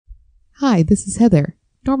Hi, this is Heather.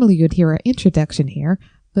 Normally you'd hear an introduction here,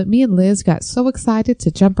 but me and Liz got so excited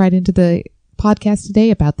to jump right into the podcast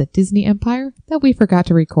today about the Disney Empire that we forgot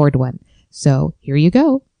to record one. So here you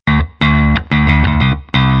go.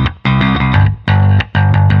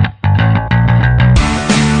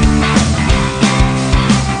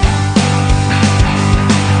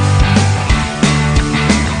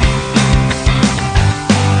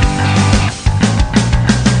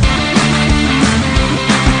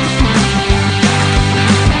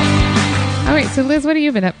 So Liz, what have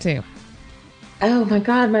you been up to? Oh my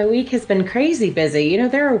God, my week has been crazy busy. You know,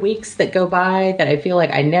 there are weeks that go by that I feel like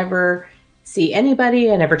I never see anybody,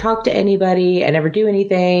 I never talk to anybody, I never do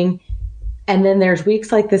anything. And then there's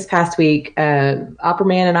weeks like this past week, Opera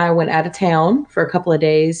Man and I went out of town for a couple of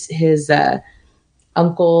days. His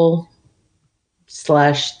uncle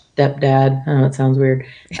slash stepdad, I know it sounds weird,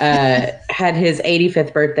 had his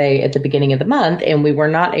 85th birthday at the beginning of the month, and we were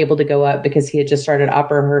not able to go up because he had just started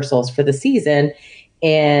opera rehearsals for the season.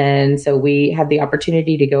 And so we had the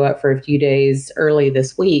opportunity to go up for a few days early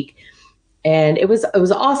this week. And it was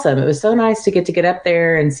awesome. It was so nice to get up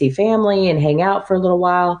there and see family and hang out for a little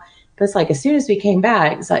while. But it's like, as soon as we came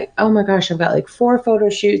back, it's like, oh my gosh, I've got like 4 photo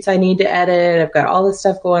shoots I need to edit. I've got all this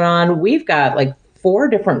stuff going on. We've got like 3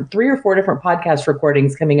 or 4 different podcast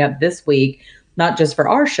recordings coming up this week, not just for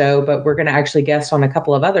our show, but we're going to actually guest on a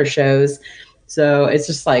couple of other shows. So it's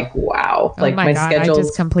just like, wow. Like my schedule. I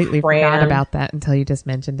just completely forgot about that until you just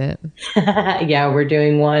mentioned it. Yeah, we're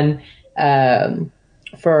doing one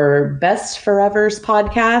for Best Forevers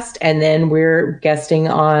podcast, and then we're guesting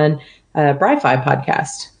on Bri-Fi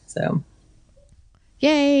podcast. So,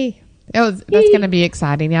 yay. That's going to be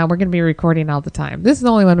exciting. Yeah, we're going to be recording all the time. This is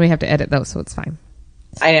the only one we have to edit, though, so it's fine.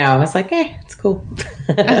 I know. I was like, it's cool.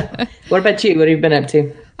 What about you? What have you been up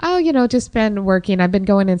to? Oh, just been working. I've been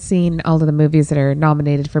going and seeing all of the movies that are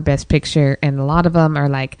nominated for Best Picture, and a lot of them are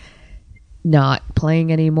like not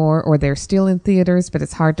playing anymore, or they're still in theaters, but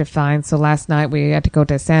it's hard to find. So last night we had to go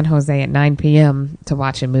to San Jose at 9 p.m. to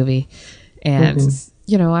watch a movie. And,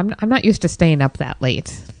 I'm not used to staying up that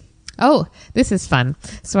late. Oh, this is fun.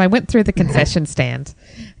 So I went through the concession stand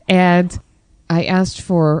and I asked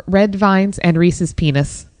for red vines and Reese's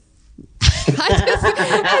penis.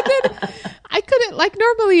 I couldn't, like,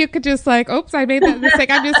 normally you could just like, oops, I made that mistake.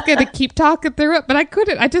 I'm just going to keep talking through it. But I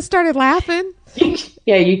couldn't. I just started laughing.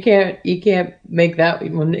 Yeah, you can't make that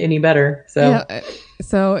one any better. So, yeah,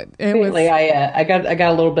 so it was. I got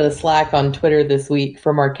a little bit of slack on Twitter this week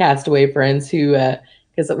from our Castaway friends who,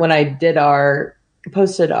 because when I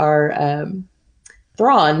posted our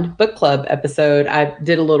Thrawn book club episode, I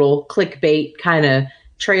did a little clickbait kind of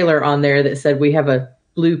trailer on there that said we have a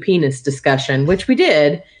blue penis discussion, which we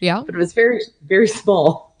did. Yeah, but it was very, very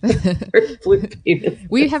small. Blue penis.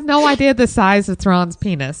 We have no idea the size of Thrawn's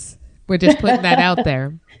penis. We're just putting that out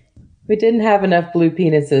there. We didn't have enough blue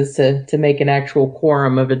penises to make an actual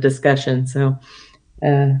quorum of a discussion. So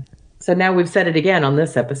now we've said it again on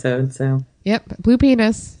this episode. So yep, blue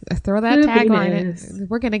penis. Throw that tagline in.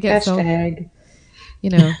 We're going to get hashtag.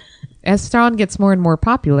 As Thrawn gets more and more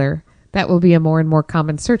popular, that will be a more and more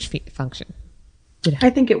common search function.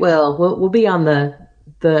 I think it will. We'll be on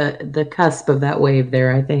the cusp of that wave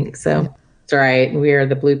there, I think. So it's all right. We are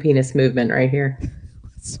the blue penis movement right here.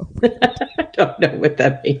 So I don't know what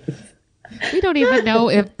that means. We don't even know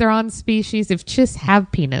if Thrawn's species, if Chiss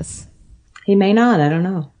have penis. He may not. I don't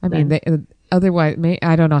know. I mean, otherwise,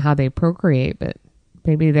 I don't know how they procreate, but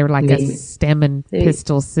maybe they're like a stem and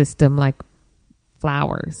pistil system, like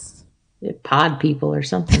flowers. Pod people or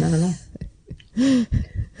something. I don't know.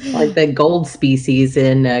 Like the gold species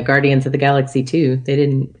in Guardians of the Galaxy 2. They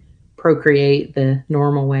didn't procreate the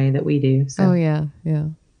normal way that we do. So. Oh, yeah. Yeah.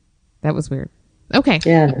 That was weird. Okay.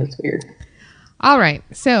 Yeah, that was weird. All right.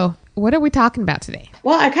 So what are we talking about today?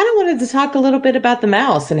 Well, I kind of wanted to talk a little bit about the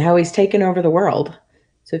mouse and how he's taken over the world.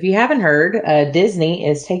 So if you haven't heard, Disney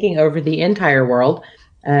is taking over the entire world,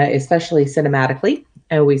 especially cinematically.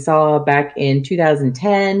 We saw back in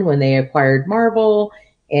 2010 when they acquired Marvel,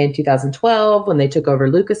 in 2012 when they took over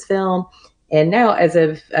Lucasfilm. And now, as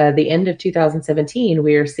of the end of 2017,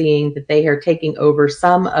 we are seeing that they are taking over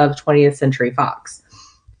some of 20th Century Fox.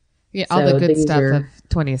 Yeah, all the good stuff of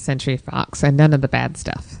 20th Century Fox and none of the bad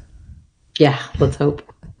stuff. Yeah, let's hope.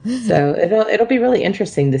 So it'll be really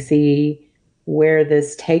interesting to see where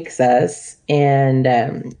this takes us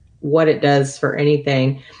and what it does for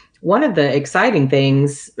anything. One of the exciting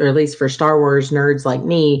things, or at least for Star Wars nerds like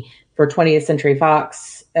me, for 20th Century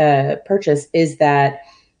Fox purchase is that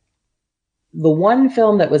the one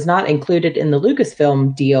film that was not included in the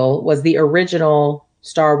Lucasfilm deal was the original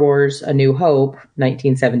Star Wars A New Hope,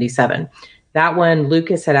 1977. that one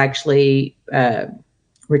Lucas had actually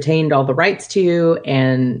retained all the rights to,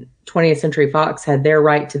 and 20th Century Fox had their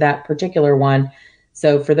right to that particular one.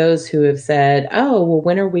 So for those who have said, oh, well,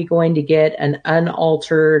 when are we going to get an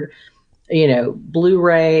unaltered,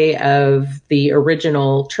 Blu-ray of the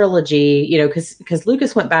original trilogy, because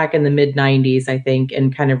Lucas went back in the mid 90s, I think,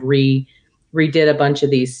 and kind of redid a bunch of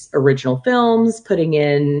these original films, putting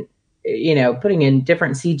in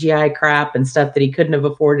different CGI crap and stuff that he couldn't have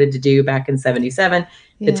afforded to do back in 77,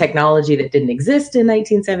 the technology that didn't exist in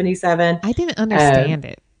 1977. I didn't understand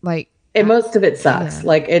it. Most of it sucks.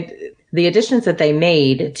 Yeah. The additions that they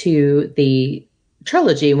made to the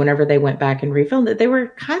trilogy, whenever they went back and refilmed it, they were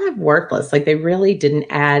kind of worthless. They really didn't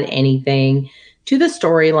add anything to the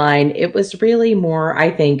storyline. It was really more,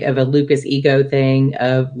 I think, of a Lucas ego thing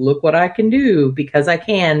of, look what I can do because I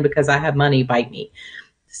have money, bite me.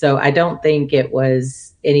 So I don't think it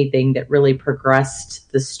was anything that really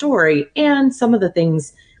progressed the story. And some of the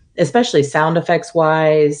things, especially sound effects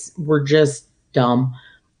wise, were just dumb.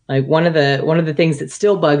 One of the things that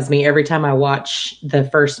still bugs me every time I watch the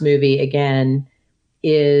first movie again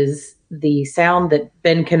is the sound that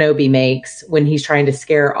Ben Kenobi makes when he's trying to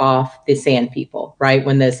scare off the Sand People, right?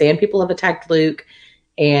 When the Sand People have attacked Luke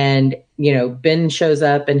and, Ben shows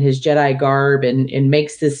up in his Jedi garb and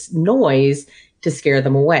makes this noise to scare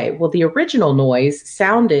them away. Well, the original noise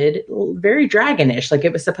sounded very dragonish, like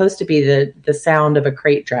it was supposed to be the sound of a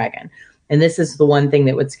crate dragon. And this is the one thing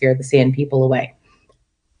that would scare the Sand People away.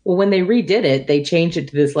 Well, when they redid it, they changed it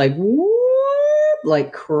to this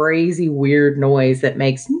whoop, crazy weird noise that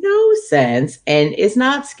makes no sense and is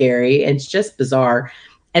not scary. And it's just bizarre.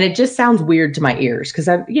 And it just sounds weird to my ears because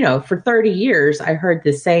for 30 years, I heard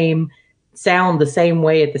the same sound the same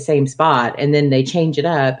way at the same spot. And then they change it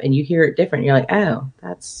up and you hear it different. You're like, oh,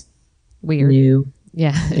 that's weird. New.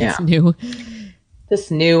 Yeah, it's new. Just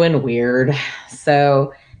new and weird.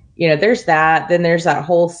 So, there's that. Then there's that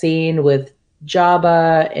whole scene with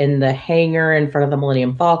Jabba in the hangar in front of the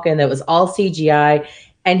Millennium Falcon that was all CGI,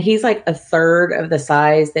 and he's like a third of the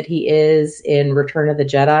size that he is in Return of the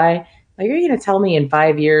Jedi. Are you going to tell me in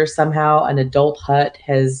 5 years somehow an adult Hutt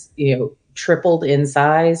has tripled in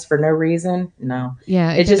size for no reason? No.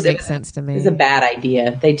 Yeah, it just makes sense to me. It's a bad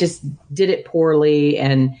idea. They just did it poorly,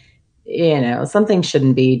 and something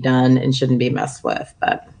shouldn't be done and shouldn't be messed with.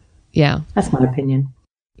 But yeah, that's my opinion.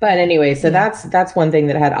 But anyway, so that's one thing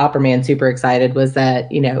that had Opperman super excited was that,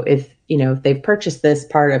 if they've purchased this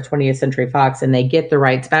part of 20th Century Fox and they get the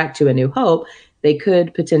rights back to A New Hope, they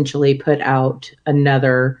could potentially put out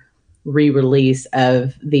another re-release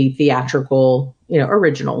of the theatrical,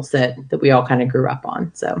 originals that we all kind of grew up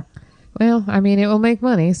on. So, well, I mean, it will make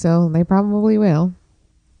money, so they probably will.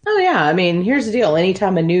 Oh, yeah. I mean, here's the deal.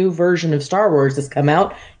 Anytime a new version of Star Wars has come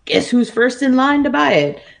out, guess who's first in line to buy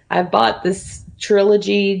it? I've bought this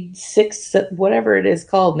trilogy 6, whatever it is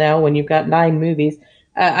called now, when you've got 9 movies.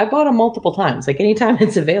 I bought them multiple times. Anytime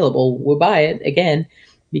it's available, we'll buy it again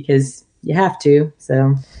because you have to.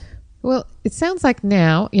 So, well, it sounds like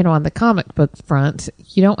now, on the comic book front,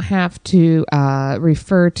 you don't have to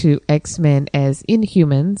refer to X-Men as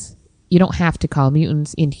Inhumans. You don't have to call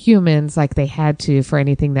mutants Inhumans like they had to for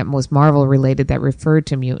anything that was Marvel related that referred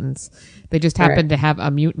to mutants. They just happened to have a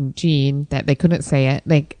mutant gene that they couldn't say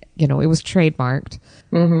it. It was trademarked.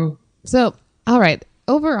 Mm-hmm. So, all right.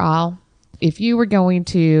 Overall, if you were going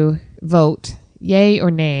to vote yay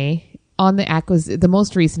or nay on the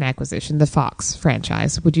most recent acquisition, the Fox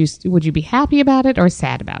franchise, would you be happy about it or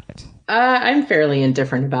sad about it? I'm fairly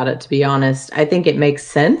indifferent about it, to be honest. I think it makes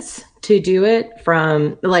sense to do it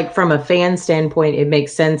from a fan standpoint. It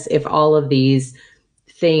makes sense if all of these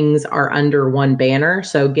things are under one banner.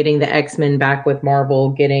 So getting the X-Men back with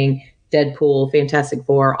Marvel, getting Deadpool, Fantastic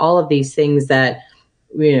Four, all of these things that,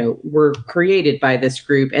 were created by this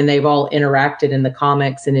group and they've all interacted in the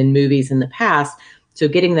comics and in movies in the past. So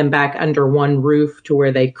getting them back under one roof to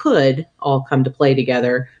where they could all come to play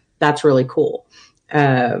together, that's really cool.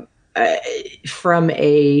 From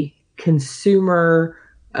a consumer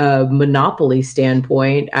monopoly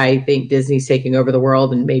standpoint, I think Disney's taking over the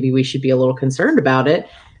world and maybe we should be a little concerned about it.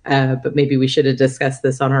 But maybe we should have discussed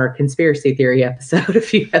this on our conspiracy theory episode a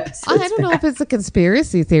few episodes I don't know if it's a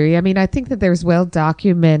conspiracy theory. I mean, I think that there's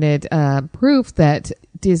well-documented proof that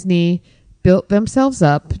Disney built themselves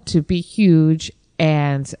up to be huge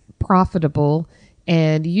and profitable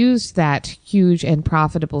and used that huge and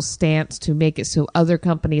profitable stance to make it so other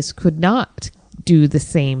companies could not do the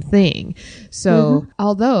same thing. So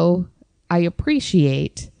although I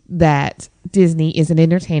appreciate that Disney is an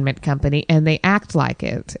entertainment company and they act like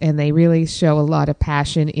it, and they really show a lot of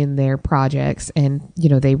passion in their projects, and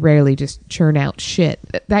they rarely just churn out shit.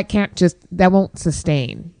 That won't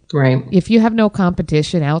sustain. Right. If you have no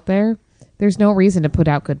competition out there, there's no reason to put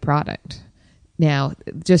out good product. Now,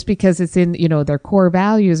 just because it's in, their core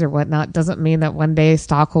values or whatnot doesn't mean that one day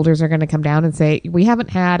stockholders are going to come down and say, we haven't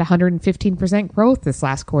had 115% growth this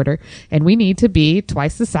last quarter, and we need to be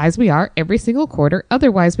twice the size we are every single quarter.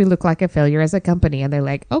 Otherwise, we look like a failure as a company. And they're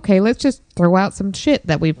like, okay, let's just throw out some shit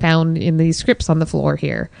that we found in these scripts on the floor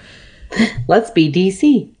here. Let's be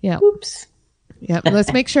DC. Yeah. Oops. Yeah.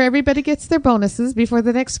 Let's make sure everybody gets their bonuses before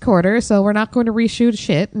the next quarter. So we're not going to reshoot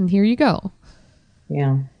shit. And here you go.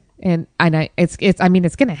 Yeah. And it's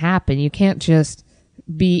going to happen. You can't just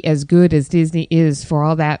be as good as Disney is for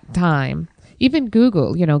all that time. Even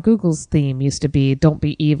Google, Google's theme used to be "Don't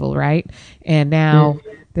be evil," right? And now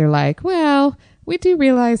they're like, well, we do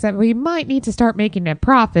realize that we might need to start making a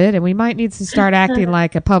profit, and we might need to start acting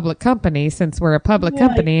like a public company, since we're a public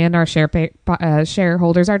company and our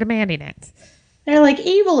shareholders are demanding it. They're like,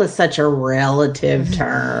 evil is such a relative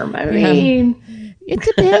term. I mean, it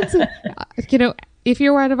depends. If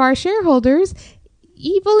you're one of our shareholders,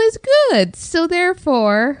 evil is good. So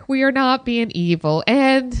therefore, we are not being evil.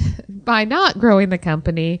 And by not growing the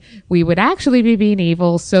company, we would actually be being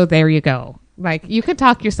evil. So there you go. Like, you can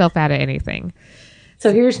talk yourself out of anything.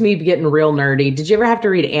 So here's me getting real nerdy. Did you ever have to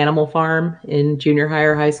read Animal Farm in junior high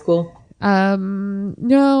or high school?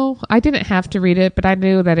 No, I didn't have to read it, but I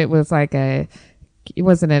knew that it was like it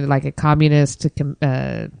wasn't like a communist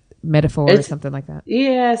metaphor or something like that.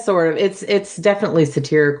 Yeah, sort of. It's definitely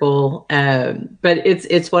satirical, but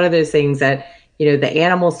it's one of those things that the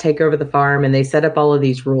animals take over the farm and they set up all of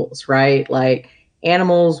these rules, right? Like,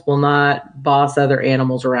 animals will not boss other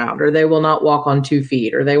animals around, or they will not walk on 2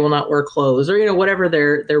 feet, or they will not wear clothes, or whatever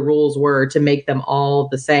their rules were to make them all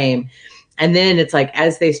the same. And then it's like,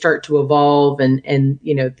 as they start to evolve and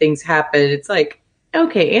things happen, it's like,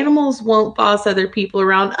 okay, animals won't boss other people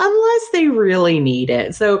around unless they really need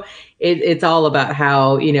it. So it's all about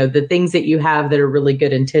how, the things that you have that are really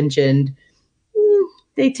good intentioned,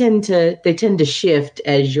 they tend to shift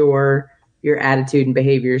as your attitude and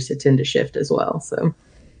behaviors tend to shift as well. So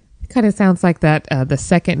it kind of sounds like that the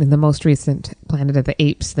second and the most recent Planet of the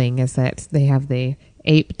Apes thing is that they have the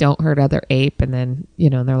ape don't hurt other ape, and then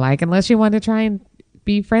they're like, unless you want to try and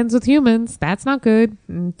be friends with humans, that's not good.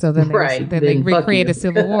 And so then they recreate a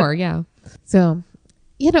civil war. Yeah. So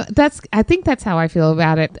I think that's how I feel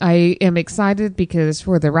about it. I am excited because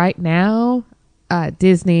for the right now,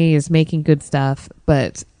 Disney is making good stuff,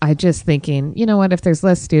 but I just thinking, what, if there's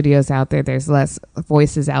less studios out there, there's less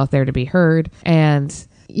voices out there to be heard, and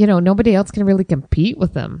nobody else can really compete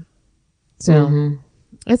with them. So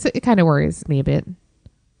it kind of worries me a bit.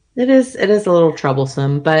 It is a little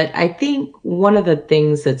troublesome, but I think one of the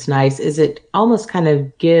things that's nice is it almost kind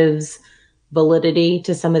of gives validity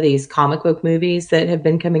to some of these comic book movies that have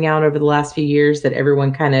been coming out over the last few years that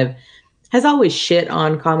everyone kind of has always shit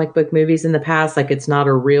on comic book movies in the past. Like, it's not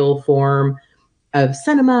a real form of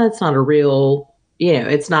cinema. It's not a real,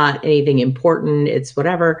 it's not anything important. It's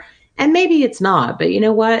whatever. And maybe it's not, but you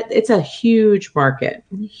know what? It's a huge market.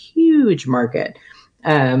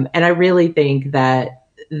 And I really think that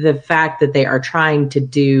the fact that they are trying to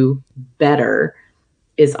do better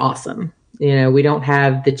is awesome. We don't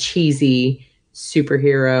have the cheesy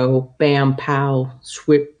superhero, bam, pow,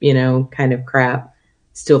 swip, kind of crap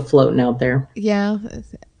still floating out there. Yeah.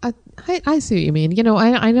 I see what you mean.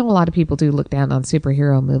 I know a lot of people do look down on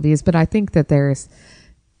superhero movies, but I think that there's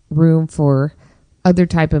room for other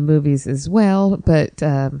type of movies as well. But,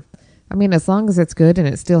 as long as it's good and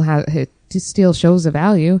it still shows a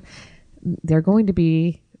value, they're going to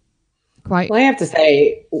be quite... Well, I have to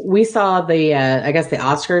say, we saw the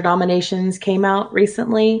Oscar nominations came out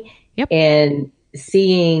recently. Yep. And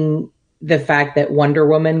seeing the fact that Wonder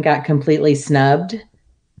Woman got completely snubbed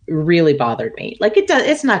really bothered me. Like,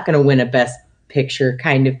 it's not going to win a Best Picture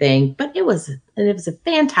kind of thing, but it was a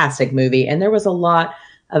fantastic movie. And there was a lot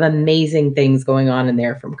of amazing things going on in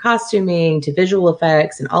there, from costuming to visual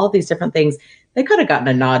effects and all of these different things. They could have gotten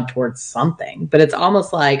a nod towards something, but it's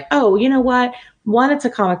almost like, oh, you know what? One, it's a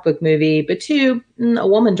comic book movie, but two, a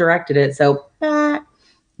woman directed it. So,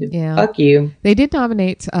 yeah, fuck you. They did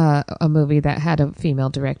nominate a movie that had a female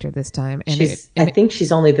director this time. And I think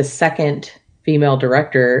she's only the second female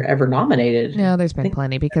director ever nominated. No, there's been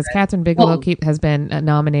plenty, because Catherine Bigelow has been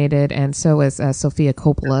nominated, and so is Sofia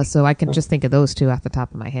Coppola. So I can just think of those two off the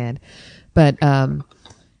top of my head. But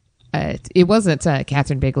it wasn't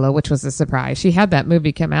Catherine Bigelow, which was a surprise. She had that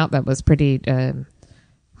movie come out that was pretty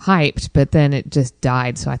hyped, but then it just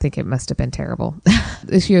died. So I think it must have been terrible.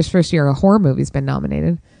 This year's first year a horror movie's been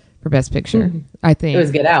nominated for Best Picture. Mm-hmm. I think It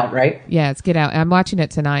was Get Out, right? Yeah, it's Get Out. I'm watching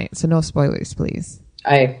it tonight, so no spoilers, please.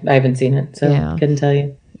 I haven't seen it, so couldn't tell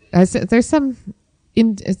you. There's some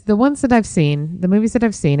in the ones that I've seen, the movies that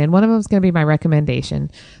I've seen, and one of them is going to be my recommendation.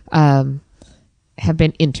 Have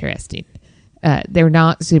been interesting. They're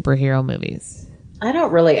not superhero movies. I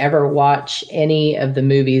don't really ever watch any of the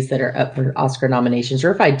movies that are up for Oscar nominations,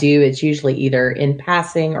 or if I do, it's usually either in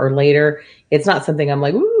passing or later. It's not something I'm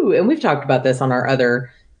like, ooh, and we've talked about this on our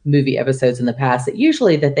other movie episodes in the past, that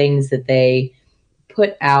usually the things that they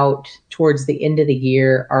put out towards the end of the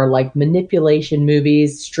year are like manipulation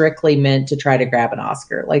movies strictly meant to try to grab an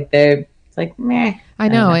Oscar. Like it's like, meh. I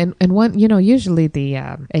know. And one, usually the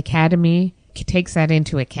Academy takes that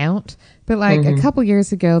into account. But like a couple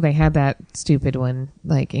years ago, they had that stupid one,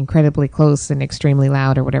 like Incredibly Close and Extremely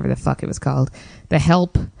Loud or whatever the fuck it was called. The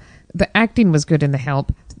Help. The acting was good in The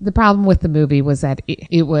Help. The problem with the movie was that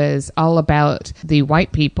it was all about the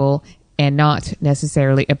white people and not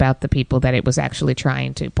necessarily about the people that it was actually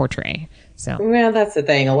trying to portray. So, well, that's the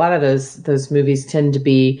thing. A lot of those movies tend to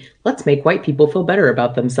be, let's make white people feel better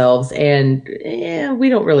about themselves. And we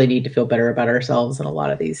don't really need to feel better about ourselves in a lot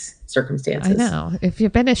of these circumstances. I know. If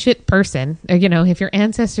you've been a shit person, if your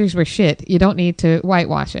ancestors were shit, you don't need to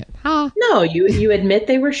whitewash it. Huh? No, you admit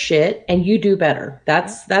they were shit and you do better.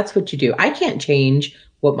 That's what you do. I can't change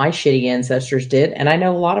what my shitty ancestors did. And I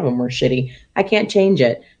know a lot of them were shitty. I can't change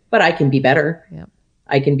it, but I can be better. Yep.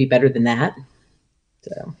 I can be better than that.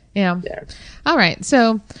 So, yeah. All right.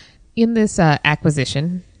 So in this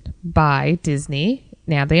acquisition by Disney,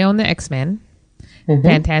 now they own the X-Men,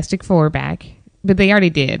 Fantastic Four back, but they already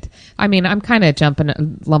did. I mean, I'm kind of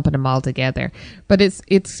lumping them all together, but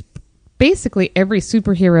it's basically every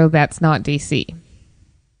superhero that's not DC.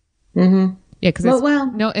 Mm-hmm. Yeah, because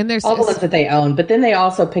and there's all the ones that they own, but then they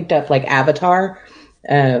also picked up like Avatar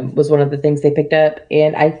was one of the things they picked up,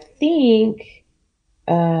 and I think.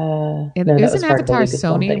 Isn't Avatar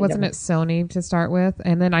Sony? Wasn't it Sony to start with?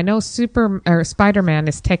 And then I know Spider-Man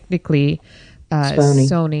is technically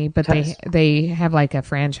Sony, but they have like a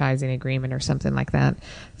franchising agreement or something like that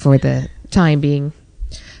for the time being.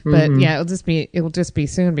 But yeah, it'll just be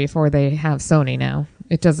soon before they have Sony now.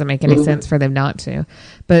 It doesn't make any sense for them not to.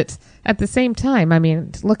 But at the same time, I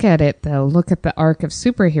mean, look at it though. Look at the arc of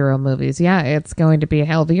superhero movies. Yeah, it's going to be a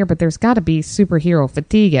hell of a year, but there's got to be superhero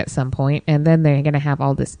fatigue at some point, and then they're going to have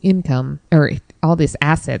all this income or all these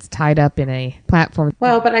assets tied up in a platform.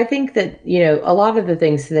 Well, but I think that, a lot of the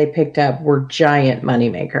things that they picked up were giant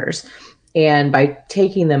moneymakers. And by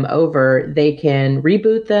taking them over, they can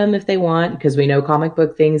reboot them if they want, because we know comic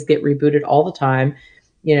book things get rebooted all the time.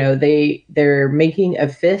 They're making a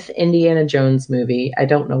 5th Indiana Jones movie. I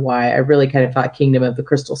don't know why. I really kind of thought Kingdom of the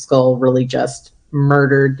Crystal Skull really just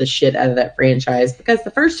murdered the shit out of that franchise, because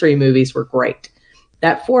the first 3 movies were great.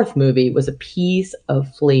 That 4th movie was a piece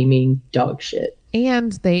of flaming dog shit.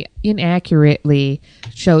 And they inaccurately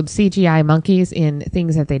showed CGI monkeys in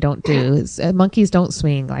things that they don't do. Monkeys don't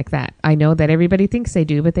swing like that. I know that everybody thinks they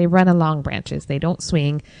do, but they run along branches. They don't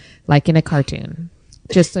swing like in a cartoon.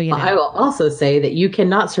 Just so you know. I will also say that you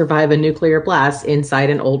cannot survive a nuclear blast inside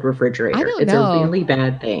an old refrigerator. I don't it's know. a really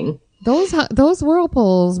bad thing. Those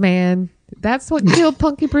whirlpools, man. That's what killed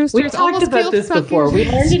Punky Brewster. We talked about this before. We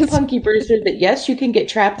learned in Punky Brewster that yes, you can get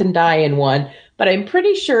trapped and die in one, but I'm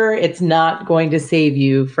pretty sure it's not going to save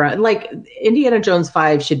you from, like, Indiana Jones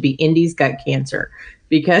 5 should be Indy's got cancer,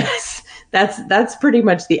 because that's pretty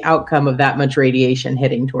much the outcome of that much radiation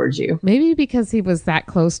hitting towards you. Maybe because he was that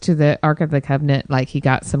close to the Ark of the Covenant, like he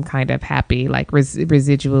got some kind of happy, like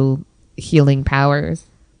residual healing powers.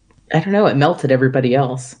 I don't know. It melted everybody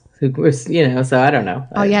else who was, so I don't know.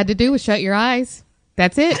 All you had to do was shut your eyes.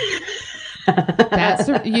 That's it.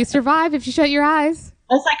 You survive if you shut your eyes.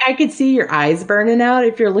 It's like I could see your eyes burning out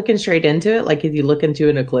if you're looking straight into it, like if you look into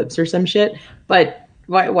an eclipse or some shit. But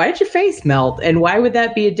why did your face melt? And why would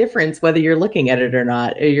that be a difference whether you're looking at it or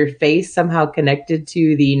not? Are your face somehow connected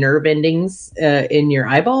to the nerve endings in your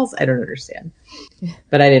eyeballs? I don't understand.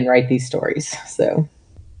 But I didn't write these stories, so.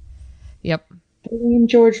 Yep. Blame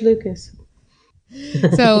George Lucas.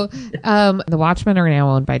 So the Watchmen are now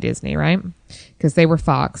owned by Disney, right? Because they were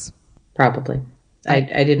Fox. Probably. I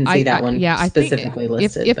didn't see that one specifically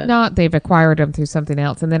listed. If not, they've acquired them through something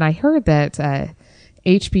else. And then I heard that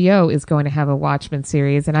HBO is going to have a Watchmen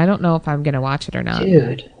series, and I don't know if I'm going to watch it or not.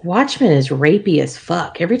 Dude, Watchmen is rapey as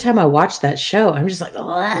fuck. Every time I watch that show, I'm just like,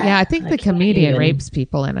 oh. Yeah, I think the comedian rapes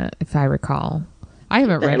people in it, if I recall. I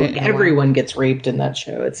haven't read it. Everyone gets raped in that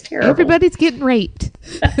show. It's terrible. Everybody's getting raped.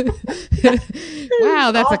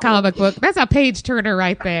 Wow, that's a comic book. That's a page turner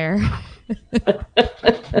right there.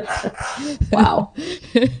 Wow.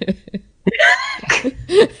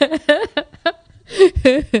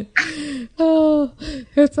 Oh,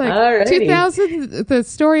 it's like Alrighty. 2000. The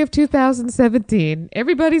story of 2017.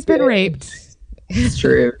 Everybody's been raped. It's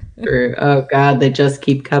true. True. Oh God, they just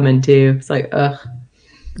keep coming too. It's like, ugh.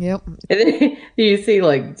 Yep. And then you see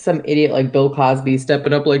like some idiot like Bill Cosby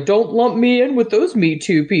stepping up, like, don't lump me in with those Me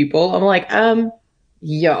Too people. I'm like,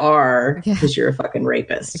 you are, because you're a fucking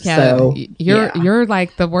rapist. Yeah, so you're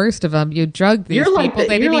like the worst of them. You drugged these people.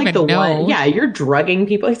 They didn't even know. Yeah, you're drugging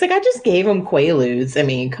people. He's like, I just gave them Quaaludes. I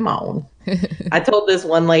mean, come on. I told this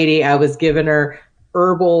one lady I was giving her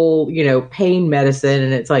herbal, pain medicine,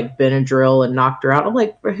 and it's like Benadryl, and knocked her out. I'm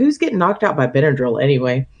like, who's getting knocked out by Benadryl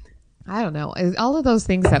anyway? I don't know. All of those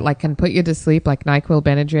things that like can put you to sleep, like NyQuil,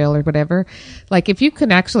 Benadryl, or whatever. Like if you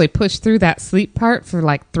can actually push through that sleep part for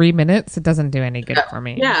like 3 minutes, it doesn't do any good for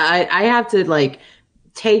me. Yeah, I have to like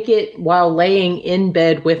take it while laying in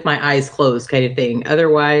bed with my eyes closed, kind of thing.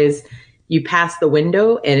 Otherwise, you pass the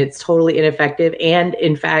window and it's totally ineffective, and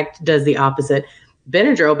in fact does the opposite.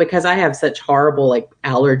 Benadryl, because I have such horrible like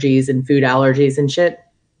allergies and food allergies and shit,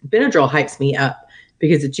 Benadryl hypes me up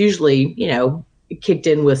because it's usually, kicked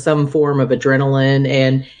in with some form of adrenaline,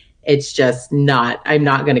 and it's just I'm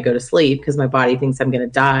not going to go to sleep because my body thinks I'm going to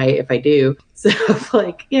die if I do. So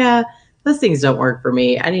like, yeah, those things don't work for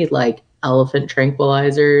me. I need like elephant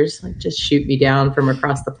tranquilizers, like just shoot me down from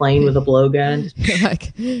across the plane with a blowgun.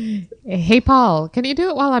 Like, hey Paul, can you do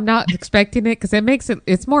it while I'm not expecting it? Because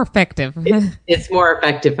it's more effective. It's more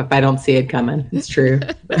effective if I don't see it coming. It's true.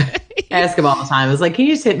 I ask him all the time. I was like, can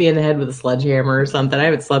you just hit me in the head with a sledgehammer or something? I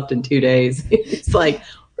haven't slept in 2 days. It's like, I'm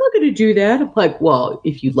not going to do that. I'm like, well,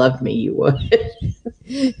 if you loved me, you would.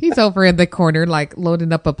 He's over in the corner, like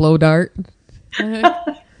loading up a blow dart.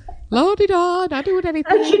 Load it on, not doing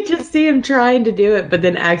anything. I could just see him trying to do it, but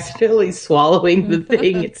then accidentally swallowing the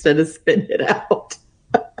thing instead of spitting it out.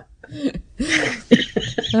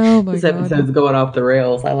 Oh my This God. episode's going off the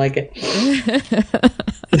rails. I like it.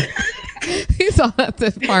 He's all at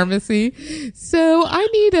the pharmacy. So I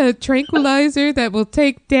need a tranquilizer that will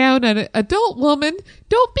take down an adult woman.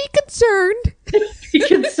 Don't be concerned. Be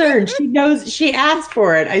concerned. She knows. She asked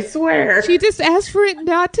for it. I swear. She just asked for it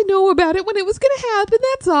not to know about it when it was going to happen.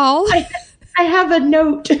 That's all. I have a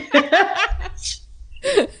note. She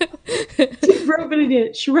wrote it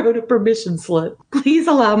in. She wrote a permission slip. Please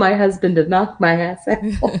allow my husband to knock my ass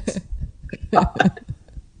out. God.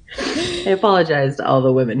 I apologize to all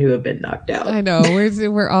the women who have been knocked out. I know.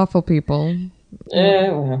 We're awful people.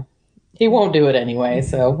 Well, he won't do it anyway,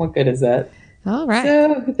 so what good is that? All right.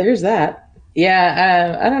 So there's that.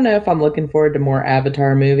 Yeah, I don't know if I'm looking forward to more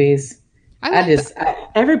Avatar movies.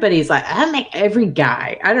 Everybody's like, every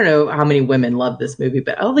guy, I don't know how many women love this movie,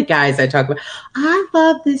 but all the guys I talk about, I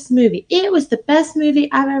love this movie. It was the best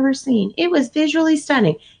movie I've ever seen. It was visually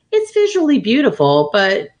stunning. It's visually beautiful,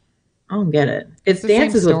 but I don't get it. It's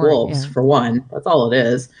Dances with Wolves, for one. That's all it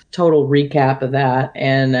is. Total recap of that.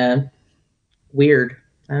 And weird.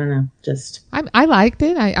 I don't know. Just I liked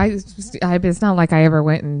it. It's not like I ever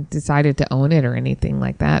went and decided to own it or anything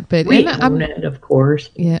like that. But we own it, of course.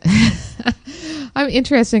 Yeah. I'm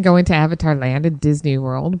interested in going to Avatar Land in Disney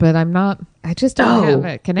World, but I'm not. I just don't have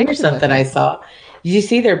a connection. Here's something I saw. Did you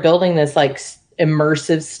see they're building this like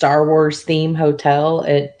immersive Star Wars theme hotel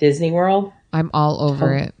at Disney World? I'm all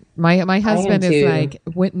over it. My husband is like,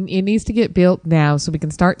 it needs to get built now so we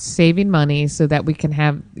can start saving money so that we can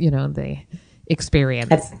have, the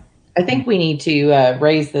experience. I think we need to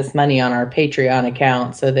raise this money on our Patreon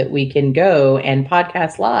account so that we can go and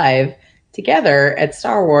podcast live together at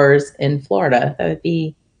Star Wars in Florida. That would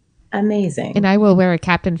be amazing. And I will wear a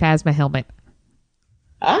Captain Phasma helmet.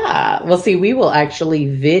 Well, see, we will actually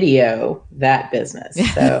video that business.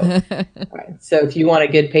 So, right. So if you want a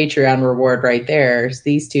good Patreon reward right there, it's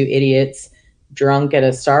these two idiots drunk at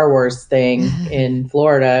a Star Wars thing in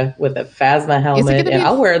Florida with a Phasma helmet, and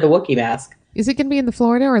I'll wear the Wookiee mask. Is it going to be in the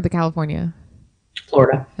Florida or the California?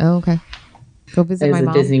 Florida. Oh, okay. Go visit my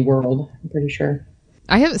mom. Disney World, I'm pretty sure.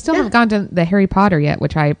 I haven't gone to the Harry Potter yet,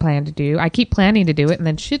 which I plan to do. I keep planning to do it, and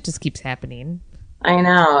then shit just keeps happening. I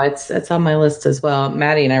know. It's on my list as well.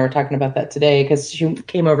 Maddie and I were talking about that today because she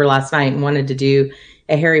came over last night and wanted to do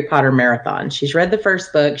a Harry Potter marathon. She's read the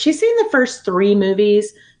first book. She's seen the first 3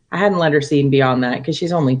 movies. I hadn't let her see beyond that because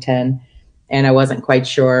she's only 10. And I wasn't quite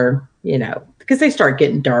sure, because they start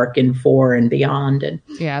getting dark in 4 and beyond. And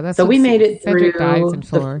yeah, that's so we made it through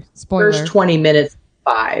the first 20 minutes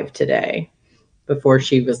 5 today before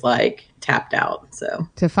she was like tapped out. So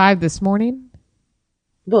to 5 this morning.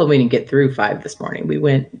 Well, we didn't get through 5 this morning. We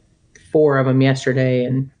went 4 of them yesterday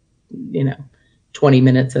and, 20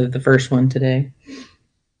 minutes of the first one today.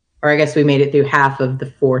 Or I guess we made it through half of the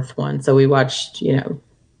 4th one. So we watched,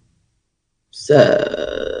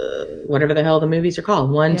 whatever the hell the movies are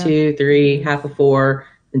called. 1, 2, 3, half of 4.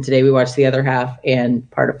 And today we watched the other half and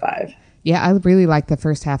part of 5. Yeah, I really like the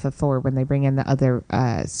first half of 4 when they bring in the other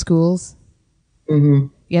schools. Mm-hmm.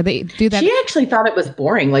 Yeah, they do that. She actually thought it was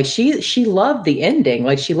boring. Like she loved the ending.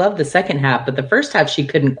 Like she loved the second half, but the first half she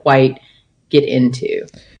couldn't quite get into.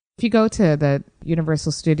 If you go to the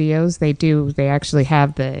Universal Studios, they actually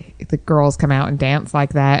have the girls come out and dance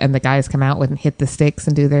like that, and the guys come out and hit the sticks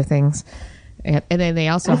and do their things. And then they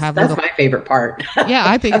also that's my favorite part. Yeah,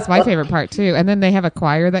 I think it's my favorite part too. And then they have a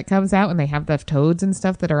choir that comes out, and they have the toads and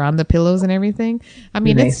stuff that are on the pillows and everything. I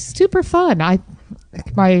mean, It's super fun.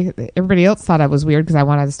 Everybody else thought I was weird because I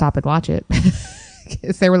wanted to stop and watch it.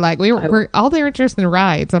 Because they were like, we're all they're interested in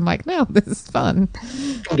rides. I'm like, no, this is fun.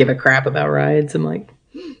 I give a crap about rides. I'm like,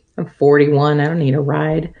 I'm 41. I don't need a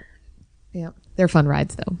ride. Yeah, they're fun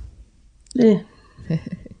rides though. Yeah.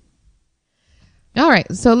 All right,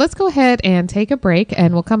 so let's go ahead and take a break,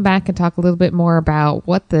 and we'll come back and talk a little bit more about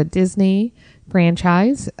what the Disney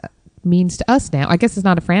franchise means to us now. I guess it's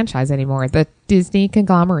not a franchise anymore, the Disney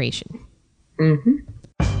conglomeration. Mm-hmm.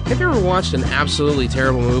 Have you ever watched an absolutely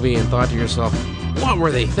terrible movie and thought to yourself, what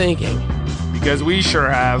were they thinking? Because we sure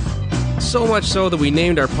have. So much so that we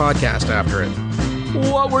named our podcast after it.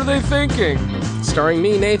 What were they thinking? Starring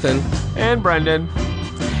me, Nathan. And Brendan.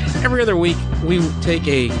 Every other week, we take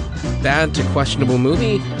a bad to questionable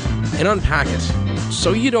movie and unpack it,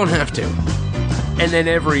 so you don't have to. And then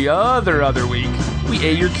every other week, we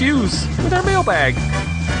A your Q's with our mailbag.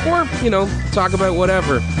 Or, talk about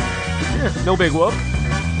whatever. Yeah, no big whoop.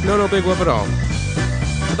 No big whoop at all.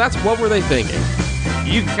 So that's What Were They Thinking?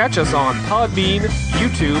 You can catch us on Podbean,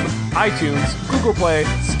 YouTube, iTunes, Google Play,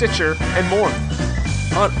 Stitcher, and more.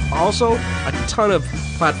 Also, a ton of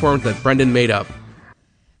platforms that Brendan made up.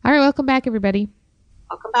 All right, welcome back, everybody.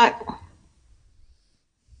 Welcome back.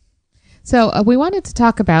 So we wanted to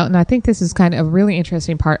talk about, and I think this is kind of a really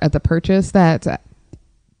interesting part of the purchase that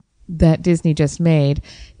Disney just made,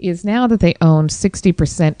 is now that they own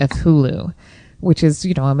 60% of Hulu, which is,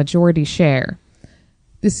 a majority share.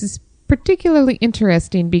 This is particularly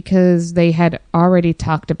interesting because they had already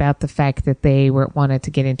talked about the fact that they wanted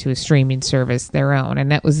to get into a streaming service their own,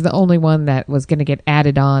 and that was the only one that was going to get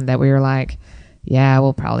added on that we were like, yeah,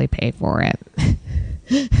 we'll probably pay for it.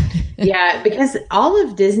 Yeah, because all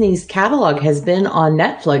of Disney's catalog has been on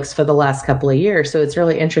Netflix for the last couple of years. So it's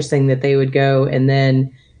really interesting that they would go and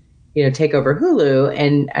then, take over Hulu.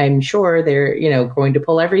 And I'm sure they're, going to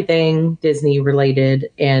pull everything Disney related.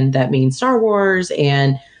 And that means Star Wars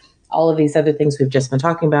and all of these other things we've just been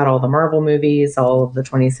talking about, all the Marvel movies, all of the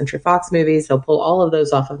 20th Century Fox movies. They'll pull all of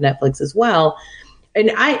those off of Netflix as well. And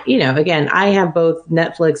I have both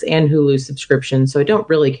Netflix and Hulu subscriptions, so I don't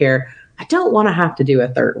really care. I don't want to have to do a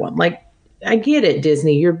third one. Like, I get it,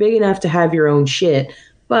 Disney. You're big enough to have your own shit.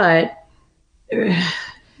 But,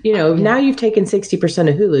 now you've taken 60%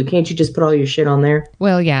 of Hulu. Can't you just put all your shit on there?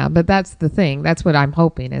 Well, yeah, but that's the thing. That's what I'm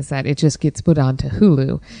hoping, is that it just gets put onto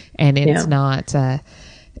Hulu and it's not...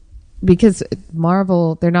 because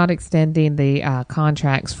Marvel, they're not extending the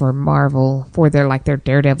contracts for Marvel for their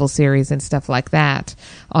Daredevil series and stuff like that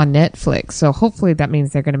on Netflix. So hopefully that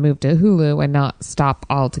means they're going to move to Hulu and not stop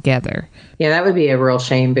altogether. Yeah, that would be a real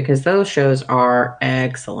shame because those shows are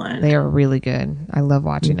excellent. They are really good. I love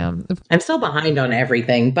watching them. I'm still behind on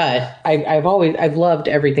everything, but I've loved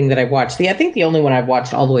everything that I've watched. I think the only one I've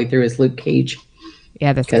watched all the way through is Luke Cage.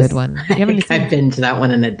 Yeah, that's a good one. I've been to that one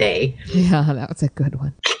in a day. Yeah, that was a good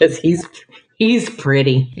one. Because he's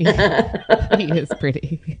pretty. He is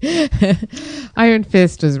pretty. Iron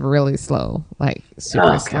Fist was really slow,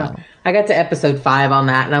 super slow. God. I got to episode 5 on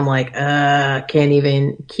that, and I'm like, can't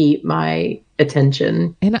even keep my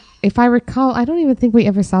attention. And if I recall, I don't even think we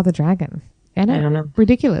ever saw the dragon. I don't know.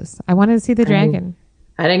 Ridiculous. I wanted to see the dragon.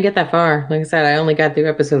 I didn't get that far. Like I said, I only got through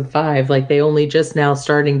episode 5. They only just now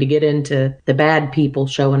starting to get into the bad people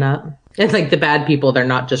showing up. It's the bad people they're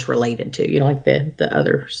not just related to, the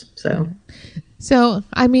others. So,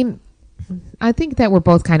 I mean, I think that we're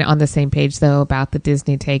both kind of on the same page, though, about the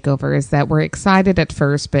Disney takeover, is that we're excited at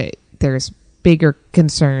first, but there's bigger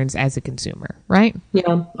concerns as a consumer, right?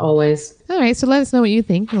 Yeah, always. All right, so let us know what you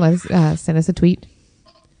think. Let us send us a tweet.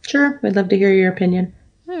 Sure, I'd love to hear your opinion.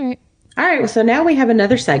 All right, so now we have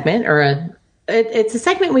another segment, it's a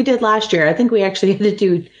segment we did last year. I think we actually had to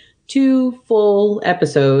do 2 full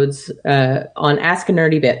episodes on Ask a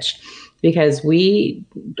Nerdy Bitch. because we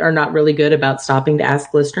are not really good about stopping to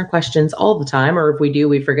ask listener questions all the time. Or if we do,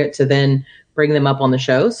 we forget to then bring them up on the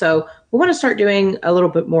show. So we want to start doing a little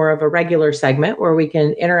bit more of a regular segment where we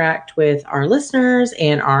can interact with our listeners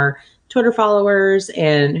and our Twitter followers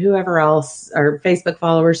and whoever else, our Facebook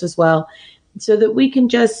followers as well, so that we can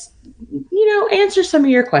just, answer some of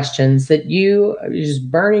your questions that you are just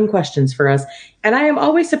burning questions for us. And I am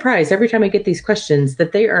always surprised every time I get these questions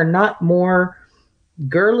that they are not more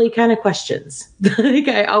girly kind of questions. Like,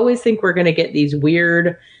 I always think we're going to get these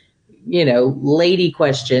weird, lady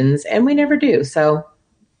questions, and we never do. So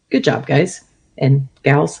good job, guys and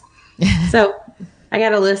gals. So I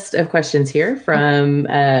got a list of questions here from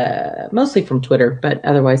mostly from Twitter, but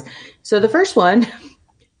otherwise. So the first one,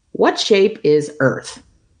 what shape is Earth?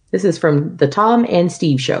 This is from the Tom and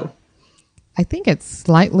Steve show. I think it's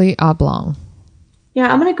slightly oblong.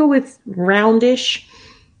 Yeah, I'm going to go with roundish.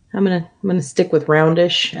 I'm gonna stick with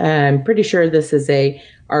roundish. I'm pretty sure this is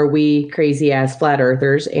are we crazy ass flat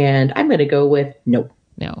earthers? And I'm going to go with no.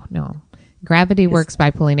 No. Gravity works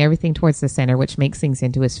by pulling everything towards the center, which makes things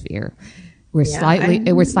into a sphere. We're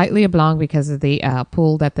slightly oblong because of the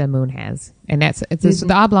pull that the moon has, and the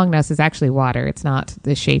oblongness is actually water. It's not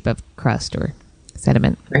the shape of crust or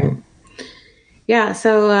sediment. Right. Yeah.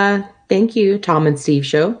 So thank you, Tom and Steve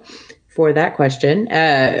show, for that question.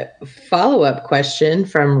 Follow-up question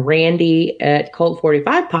from Randy at Cult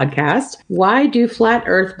 45 podcast. Why do flat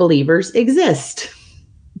earth believers exist?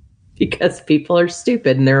 Because people are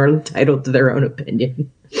stupid and they're entitled to their own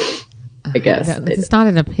opinion. I guess. It's not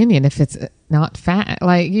an opinion if it's not fact.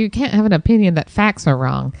 Like, you can't have an opinion that facts are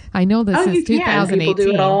wrong. I know this is 2018. People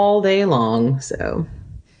do it all day long. So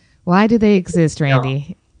why do they exist,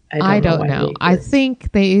 Randy? I don't know. I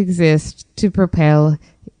think they exist to propel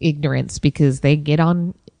ignorance because they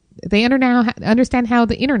understand how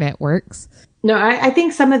the internet works. No, I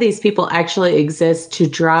think some of these people actually exist to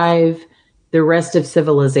drive the rest of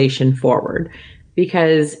civilization forward.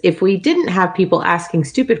 Because if we didn't have people asking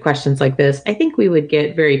stupid questions like this, I think we would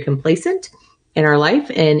get very complacent in our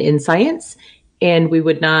life and in science, and we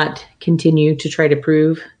would not continue to try to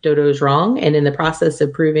prove dodos wrong. And in the process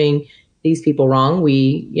of proving these people wrong,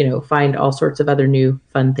 we, find all sorts of other new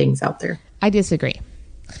fun things out there. I disagree.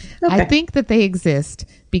 Okay. I think that they exist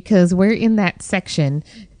because we're in that section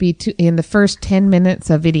in the first 10 minutes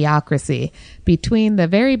of Idiocracy, between the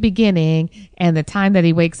very beginning and the time that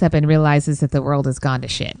he wakes up and realizes that the world has gone to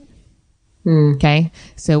shit. Okay?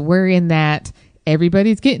 So we're in that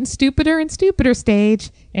everybody's getting stupider and stupider stage,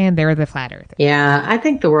 and they're the flat earthers. Yeah, I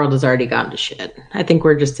think the world has already gone to shit. I think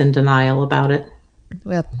we're just in denial about it.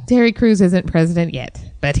 Well, Terry Crews isn't president yet,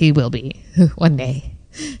 but he will be one day.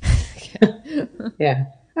 Yeah.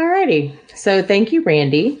 Alrighty. So thank you,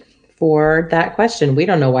 Randy, for that question. We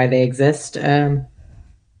don't know why they exist. I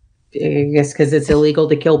guess because it's illegal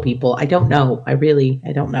to kill people. I don't know. I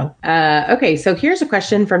don't know. Okay. So here's a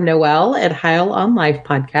question from Noelle at Heil on Life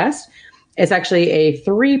podcast. It's actually a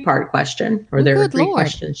 3-part question, or there are 3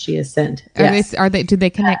 questions she has sent. Yes. Do they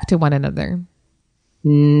connect to one another?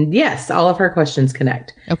 Yes, all of her questions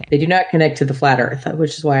connect. Okay. They do not connect to the flat earth,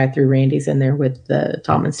 which is why I threw Randy's in there with the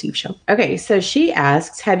Tom and Steve show. Okay, so she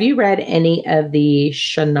asks, have you read any of the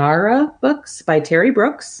Shannara books by Terry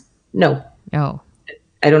Brooks? No. I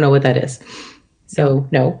don't know what that is. So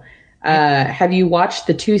no. Have you watched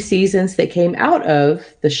the 2 seasons that came out of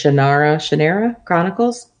the Shannara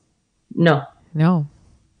Chronicles? No.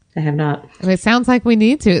 I have not. It sounds like we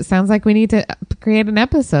need to. It sounds like we need to create an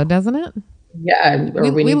episode, doesn't it? Yeah,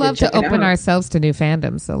 we love to open ourselves to new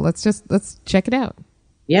fandoms, so let's check it out.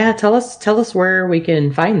 Yeah, tell us where we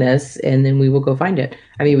can find this, and then we will go find it.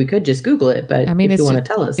 I mean, we could just Google it, but if you want to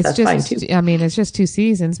tell us, that's fine too. I mean, it's just 2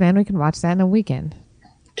 seasons, man. We can watch that in a weekend.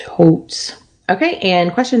 Totes. Okay,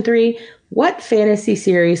 and question 3: what fantasy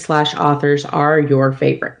series / authors are your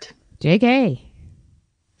favorite? J.K.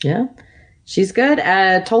 Yeah, she's good.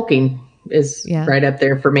 Tolkien is right up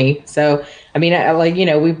there for me. So, I mean,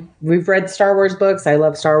 we've read Star Wars books. I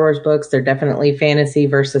love Star Wars books. They're definitely fantasy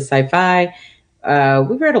versus sci-fi.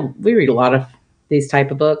 We read a lot of these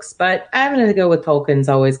type of books, but I'm going to go with Tolkien's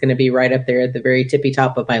always going to be right up there at the very tippy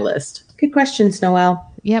top of my list. Good questions, Noelle.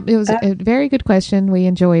 Yep, it was a very good question. We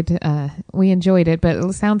enjoyed it, but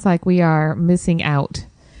it sounds like we are missing out,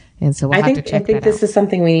 and so we'll have to check that out. I think this is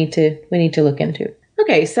something we need to look into.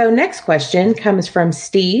 Okay, so next question comes from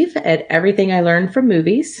Steve at Everything I Learned from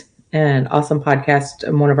Movies, an awesome podcast,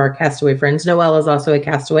 and one of our Castaway friends. Noelle is also a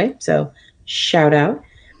Castaway, so shout out.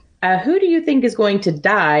 Who do you think is going to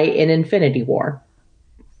die in Infinity War?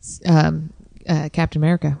 Captain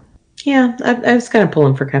America. Yeah, I was kind of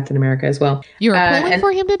pulling for Captain America as well. You were pulling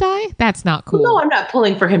for him to die? That's not cool. No, I'm not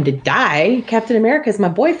pulling for him to die. Captain America is my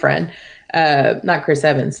boyfriend. Not Chris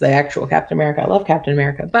Evans, the actual Captain America. I love Captain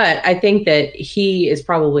America. But I think that he is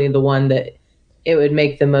probably the one that it would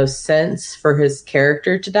make the most sense for his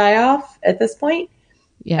character to die off at this point.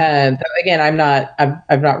 Yeah. But again,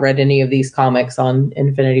 I've not read any of these comics on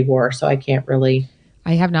Infinity War, so I can't really.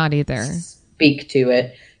 I have not either. Speak to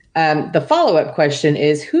it. The follow-up question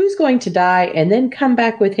is, who's going to die and then come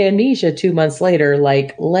back with amnesia 2 months later,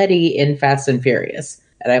 like Letty in Fast and Furious?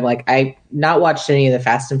 And I'm like, I've not watched any of the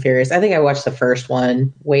Fast and Furious. I think I watched the first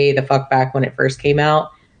one way the fuck back when it first came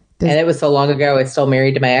out. And it was so long ago, I was still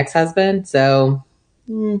married to my ex-husband. So,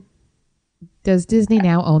 does Disney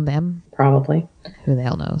now own them? Probably. Who the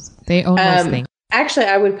hell knows? They own most things. Actually,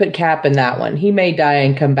 I would put Cap in that one. He may die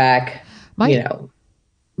and come back,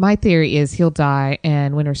 My theory is he'll die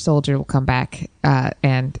and Winter Soldier will come back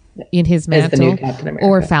and in his As the new mantle, Captain America.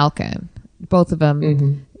 or Falcon. Both of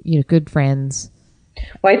them, good friends.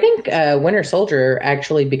 Well, I think Winter Soldier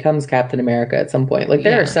actually becomes Captain America at some point. Like,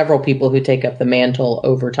 there are several people who take up the mantle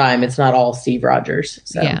over time. It's not all Steve Rogers.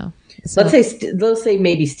 So. Yeah. So, let's say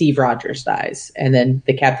maybe Steve Rogers dies, and then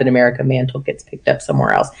the Captain America mantle gets picked up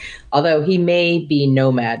somewhere else. Although he may be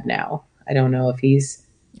Nomad now. I don't know if he's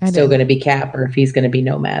still going to be Cap or if he's going to be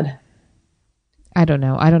Nomad. I don't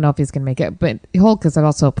know. I don't know if he's going to make it. But Hulk is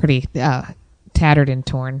also pretty tattered and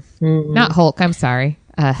torn. Mm-hmm. Not Hulk. I'm sorry.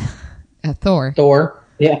 Thor. Thor.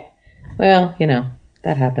 Yeah. Well,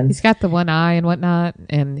 that happens. He's got the one eye and whatnot,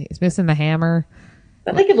 and he's missing the hammer.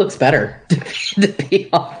 I think it looks better, to be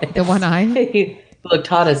honest. The one eye? He looked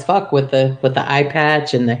hot as fuck with the eye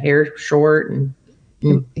patch and the hair short. And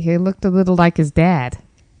he looked a little like his dad.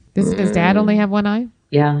 Doesn't his dad only have one eye?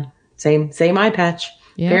 Yeah. Same eye patch.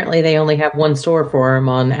 Yeah. Apparently they only have one store for him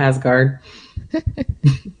on Asgard.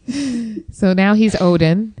 So now he's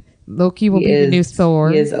Odin. Loki will be the new Thor.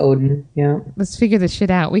 He is Odin, yeah. Let's figure this shit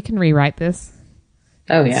out. We can rewrite this.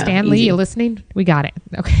 Oh, yeah. Stan Lee, you listening? We got it.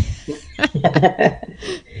 Okay.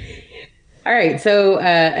 All right. So,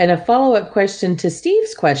 and a follow-up question to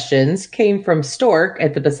Steve's questions came from Stork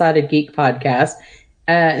at the Besotted Geek podcast.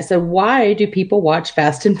 So why do people watch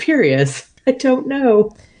Fast and Furious? I don't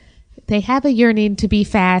know. They have a yearning to be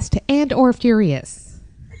fast and or furious.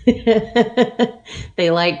 They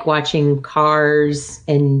like watching cars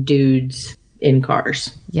and dudes in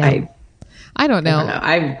cars. Yeah. I don't know.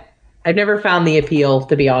 I've never found the appeal,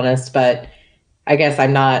 to be honest, but I guess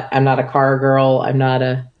I'm not a car girl. I'm not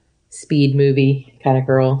a speed movie kind of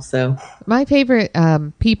girl. So my favorite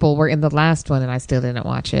people were in the last one, and I still didn't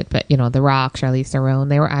watch it. But The Rock, Charlize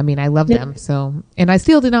Theron, I love them. So, and I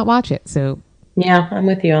still did not watch it. So yeah, I'm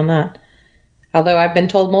with you on that. Although I've been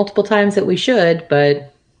told multiple times that we should,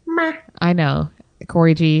 but meh. I know,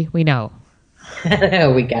 Corey G, we know.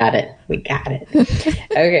 We got it.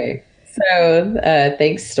 Okay. So,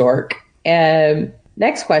 thanks, Stork.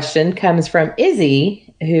 Next question comes from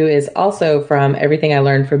Izzy, who is also from Everything I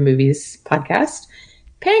Learned from Movies podcast.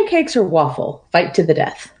 Pancakes or waffle? Fight to the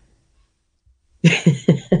death.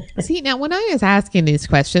 See, now when I was asking these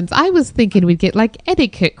questions, I was thinking we'd get like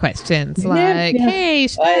etiquette questions, hey,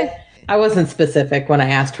 I wasn't specific when I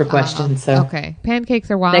asked for questions. So okay, pancakes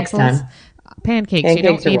or waffles? Next time. Pancakes you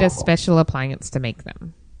don't need a special appliance to make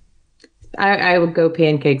them. I would go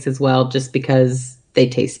pancakes as well, just because they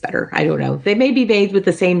taste better. I don't know. They may be made with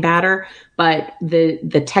the same batter, but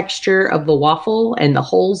the texture of the waffle and the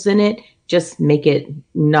holes in it just make it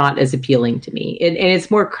not as appealing to me. And it's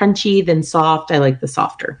more crunchy than soft. I like the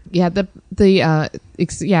softer. Yeah,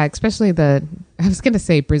 especially I was going to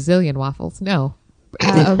say Brazilian waffles. No.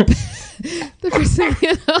 The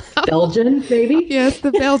Brazilian Belgian, maybe? Yes,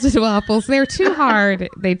 the Belgian waffles. They're too hard.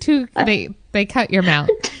 They cut your mouth.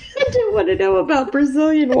 I don't want to know about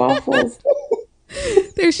Brazilian waffles.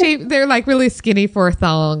 They're like really skinny for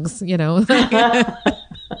thongs,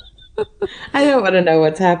 I don't want to know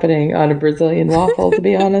what's happening on a Brazilian waffle, to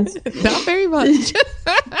be honest. Not very much.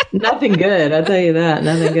 Nothing good, I'll tell you that.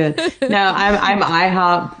 Nothing good. No, I'm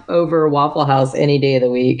IHOP over Waffle House any day of the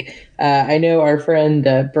week. I know our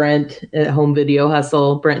friend Brent at Home Video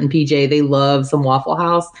Hustle, Brent and PJ, they love some Waffle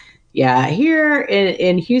House. Yeah, here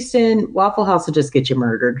in Houston, Waffle House will just get you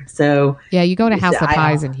murdered. So yeah, you go to House of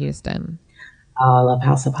Pies in Houston. Oh, I love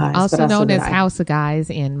House of Pies. Also known as House of Guys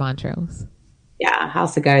in Montrose. Yeah,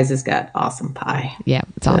 House of Guys has got awesome pie. Yeah,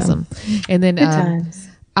 it's awesome. And then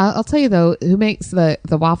I'll tell you though, who makes the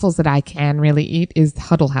waffles that I can really eat is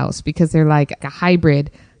Huddle House, because they're like a hybrid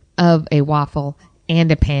of a waffle and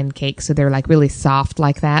a pancake. So they're like really soft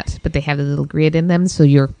like that, but they have a little grid in them. So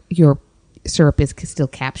you're syrup is still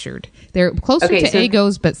captured. They're closer to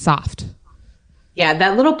Eggos, but soft. Yeah,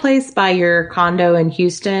 that little place by your condo in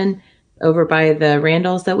Houston, over by the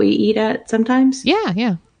Randalls that we eat at sometimes.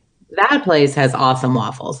 Yeah. That place has awesome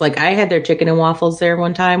waffles. Like, I had their chicken and waffles there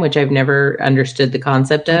one time, which I've never understood the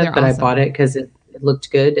concept of, but awesome. I bought it because it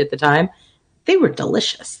looked good at the time. They were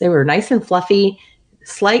delicious. They were nice and fluffy,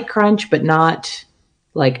 slight crunch, but not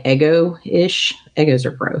like Eggo-ish. Eggos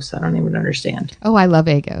are gross. I don't even understand. Oh, I love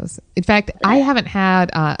Eggos. In fact, I haven't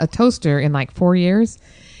had a toaster in like 4 years.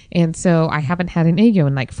 And so I haven't had an Eggo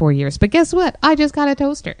in like 4 years. But guess what? I just got a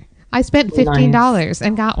toaster. I spent $15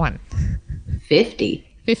 and got one. 50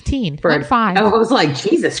 15 for 5. I was like,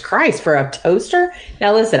 Jesus Christ, for a toaster?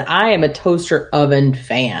 Now listen, I am a toaster oven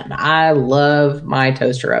fan. I love my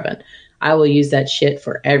toaster oven. I will use that shit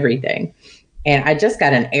for everything. And I just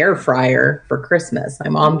got an air fryer for Christmas. My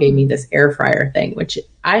mom gave me this air fryer thing, which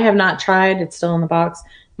I have not tried. It's still in the box.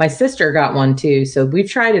 My sister got one too. So we've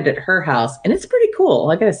tried it at her house and it's pretty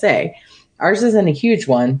cool. I gotta say, ours isn't a huge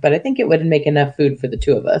one, but I think it would make enough food for the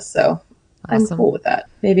two of us. So awesome. I'm cool with that.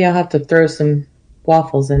 Maybe I'll have to throw some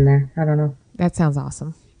waffles in there. I don't know. That sounds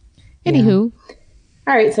awesome. Anywho. Yeah.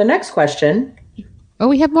 All right. So next question. Oh,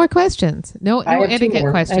 we have more questions. No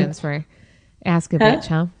etiquette questions for Ask a Bitch,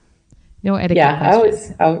 huh? No etiquette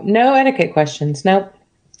questions. No etiquette questions. Nope.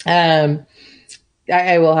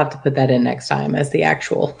 I will have to put that in next time as the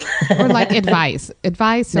actual. Or like advice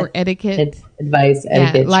or etiquette. Advice,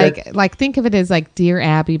 etiquette. Like think of it as like Dear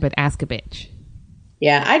Abby, but Ask a Bitch.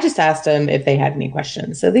 Yeah, I just asked them if they had any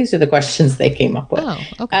questions. So these are the questions they came up with. Oh,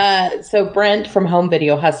 okay. So Brent from Home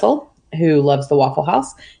Video Hustle, who loves the Waffle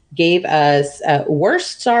House, gave us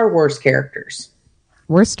worst Star Wars characters.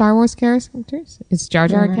 Worst Star Wars characters? Is Jar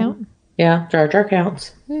Jar count? Yeah, Jar Jar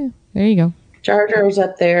counts. Yeah, there you go. Jar Jar's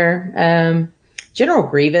up there. General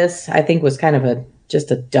Grievous, I think, was kind of just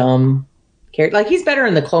a dumb character. Like, he's better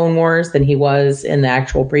in the Clone Wars than he was in the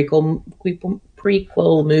actual prequel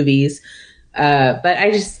movies. But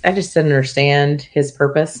I just didn't understand his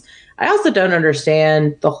purpose. I also don't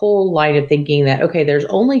understand the whole line of thinking that, okay, there's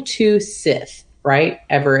only 2 Sith, right?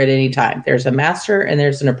 Ever at any time. There's a master and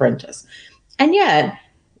there's an apprentice. And yet,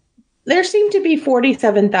 there seem to be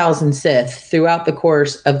 47,000 Sith throughout the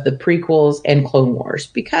course of the prequels and Clone Wars,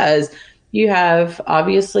 because you have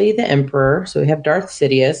obviously the Emperor. So we have Darth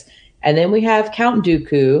Sidious, and then we have Count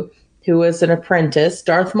Dooku, who was an apprentice.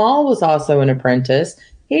 Darth Maul was also an apprentice.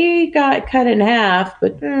 He got cut in half,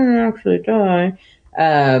 but didn't actually die.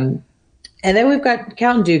 And then we've got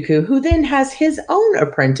Count Dooku, who then has his own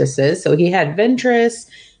apprentices. So he had Ventress.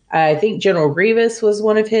 I think General Grievous was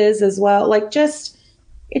one of his as well. Like,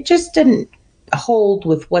 it just didn't hold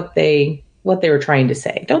with what they were trying to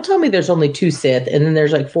say. Don't tell me there's only 2 Sith and then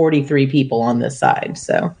there's like 43 people on this side.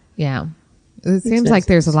 So yeah, it seems like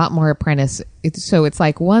there's a lot more apprentice. So it's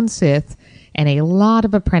like 1 Sith and a lot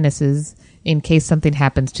of apprentices in case something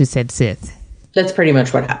happens to said Sith. That's pretty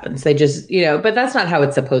much what happens. They just, but that's not how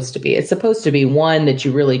it's supposed to be. It's supposed to be one that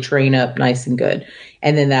you really train up nice and good.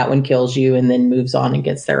 And then that one kills you and then moves on and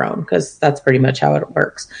gets their own, because that's pretty much how it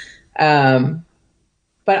works.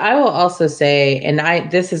 But I will also say, and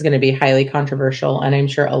this is going to be highly controversial, and I'm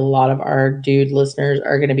sure a lot of our dude listeners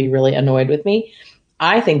are going to be really annoyed with me.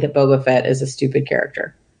 I think that Boba Fett is a stupid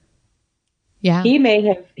character. Yeah. He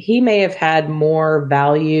may have had more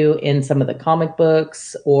value in some of the comic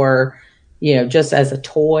books, or, just as a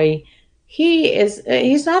toy. He's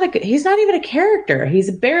not even a character.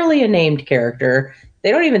 He's barely a named character.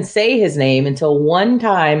 They don't even say his name until one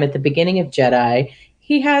time at the beginning of Jedi.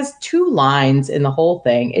 He has 2 lines in the whole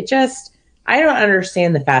thing. I don't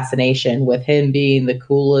understand the fascination with him being the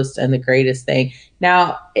coolest and the greatest thing.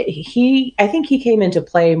 Now, I think he came into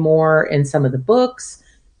play more in some of the books,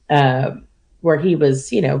 where he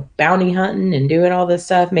was, bounty hunting and doing all this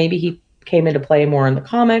stuff. Maybe he came into play more in the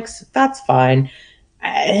comics. That's fine.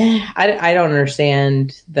 I don't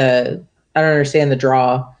understand the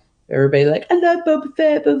draw. Everybody like, I love Boba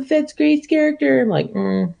Fett. Boba Fett's a great character. I'm like,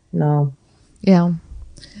 no. Yeah.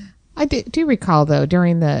 I do recall, though,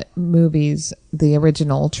 during the movies, the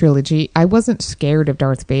original trilogy, I wasn't scared of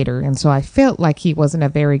Darth Vader, and so I felt like he wasn't a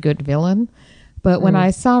very good villain. But when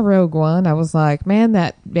I saw Rogue One, I was like, man,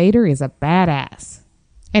 that Vader is a badass.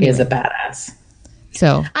 Anyway. He is a badass.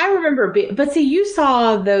 So I remember, but see, you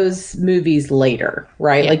saw those movies later,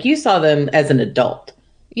 right? Yeah. Like, you saw them as an adult.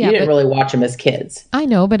 Yeah, you didn't really watch them as kids. I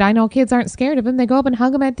know, but I know kids aren't scared of him. They go up and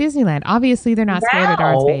hug him at Disneyland. Obviously, they're not scared of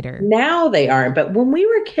Darth Vader. Now they aren't. But when we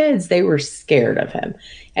were kids, they were scared of him.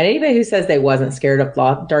 And anybody who says they wasn't scared of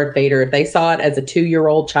Darth Vader, if they saw it as a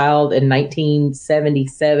 2-year-old child in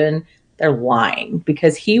 1977, they're lying,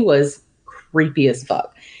 because he was creepy as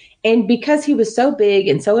fuck. And because he was so big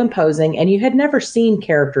and so imposing, and you had never seen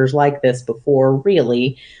characters like this before,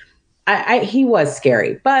 really, he was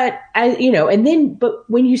scary. But but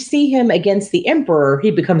when you see him against the Emperor,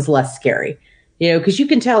 he becomes less scary, because you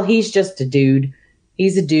can tell he's just a dude.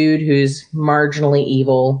 He's a dude who's marginally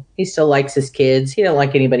evil. He still likes his kids. He don't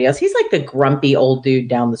like anybody else. He's like the grumpy old dude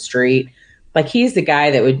down the street. Like he's the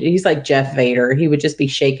guy he's like Jeff Vader. He would just be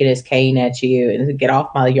shaking his cane at you and get off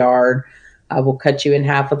my yard. I will cut you in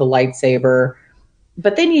half with a lightsaber.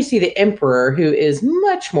 But then you see the Emperor, who is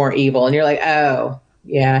much more evil. And you're like, oh,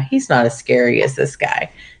 yeah, he's not as scary as this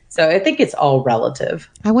guy. So I think it's all relative.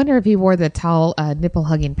 I wonder if he wore the tall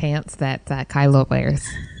nipple-hugging pants that Kylo wears.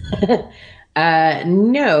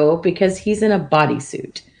 No, because he's in a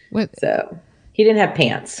bodysuit. What? So he didn't have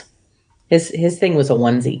pants. His thing was a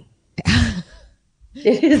onesie.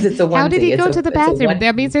 It is. It's a onesie. How did he go to the bathroom?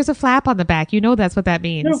 That means there's a flap on the back. That's what that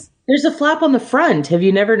means. No, there's a flap on the front. Have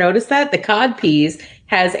you never noticed that? The codpiece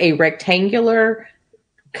has a rectangular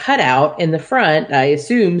cutout in the front. I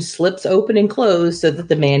assume slips open and closed so that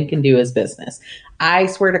the man can do his business. I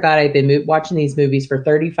swear to God, I've been watching these movies for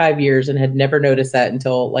 35 years and had never noticed that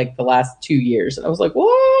until like the last 2 years. And I was like,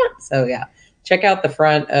 what? So yeah, check out the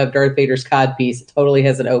front of Darth Vader's codpiece. It totally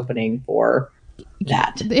has an opening for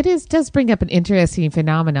that. It does bring up an interesting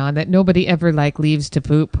phenomenon that nobody ever leaves to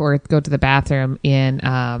poop or go to the bathroom in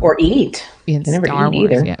or eat in Star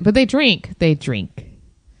Wars. Either. Yeah, but they drink.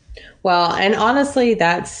 Well, and honestly,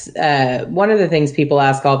 that's one of the things people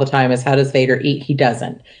ask all the time is how does Vader eat? He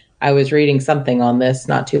doesn't. I was reading something on this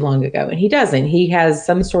not too long ago, and he doesn't. He has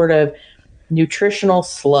some sort of nutritional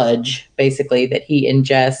sludge, basically, that he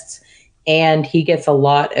ingests, and he gets a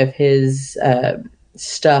lot of his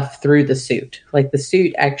stuff through the suit. Like the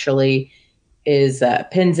suit actually is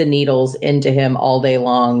pins and needles into him all day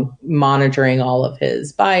long, monitoring all of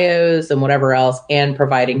his bios and whatever else, and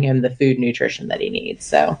providing him the food nutrition that he needs.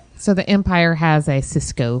 So the Empire has a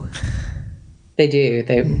Cisco. They do.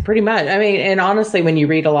 They pretty much. I mean, and honestly, when you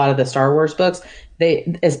read a lot of the Star Wars books,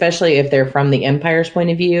 especially if they're from the Empire's point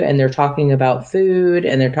of view and they're talking about food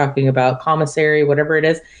and they're talking about commissary, whatever it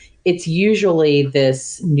is, it's usually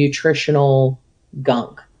this nutritional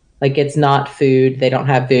gunk. Like it's not food. They don't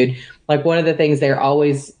have food. Like one of the things they're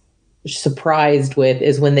always surprised with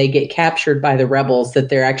is when they get captured by the rebels that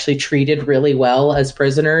they're actually treated really well as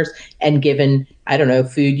prisoners and given, I don't know,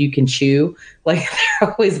 food you can chew. Like they're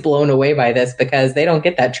always blown away by this because they don't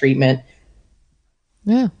get that treatment.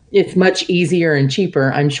 Yeah. It's much easier and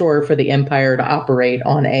cheaper, I'm sure, for the Empire to operate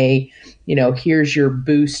on a, here's your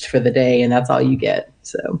boost for the day and that's all you get.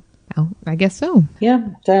 So well, I guess so. Yeah.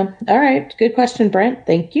 So, all right. Good question, Brent.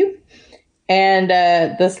 Thank you. And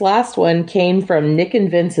this last one came from Nick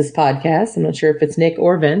and Vince's podcast. I'm not sure if it's Nick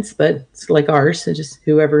or Vince, but it's like ours. So just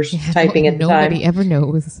whoever's typing at the time. Nobody ever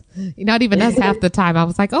knows. Not even us half the time. I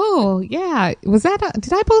was like, oh, yeah. Was that?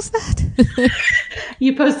 Did I post that?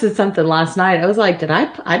 You posted something last night. I was like,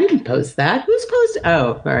 I didn't post that. Who's posted?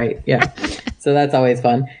 Oh, all right. Yeah. So that's always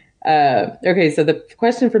fun. Okay. So the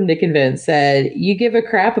question from Nick and Vince said, you give a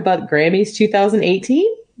crap about Grammys 2018?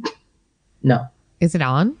 No. Is it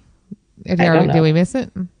on? Did we miss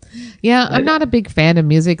it? Yeah, I'm not a big fan of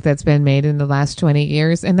music that's been made in the last 20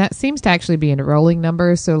 years. And that seems to actually be in a rolling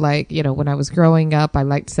number. So when I was growing up, I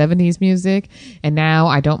liked 70s music. And now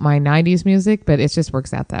I don't mind 90s music, but it just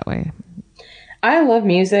works out that way. I love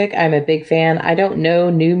music. I'm a big fan. I don't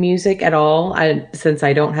know new music at all. Since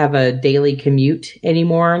I don't have a daily commute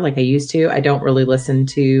anymore like I used to, I don't really listen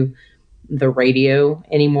to the radio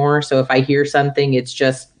anymore. So if I hear something, it's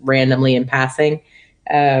just randomly in passing.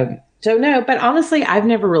 So no, but honestly, I've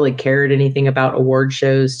never really cared anything about award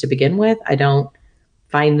shows to begin with. I don't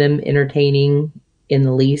find them entertaining in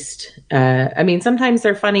the least. I mean, sometimes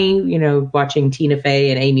they're funny, watching Tina Fey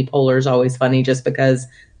and Amy Poehler is always funny just because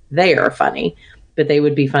they are funny, but they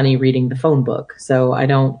would be funny reading the phone book. So I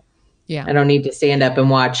don't need to stand up and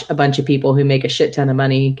watch a bunch of people who make a shit ton of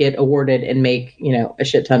money get awarded and make, a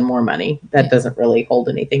shit ton more money. That doesn't really hold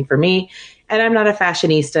anything for me. And I'm not a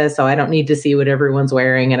fashionista, so I don't need to see what everyone's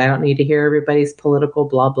wearing, and I don't need to hear everybody's political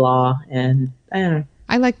blah, blah. And I don't know.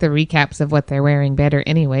 I like the recaps of what they're wearing better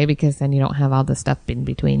anyway, because then you don't have all the stuff in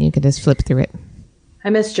between. You can just flip through it. I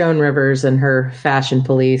miss Joan Rivers and her fashion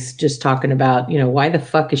police just talking about, why the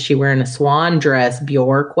fuck is she wearing a swan dress,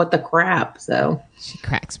 Bjork? What the crap? So she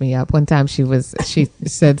cracks me up. One time she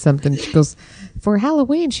said something. She goes, for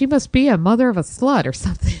Halloween, she must be a mother of a slut or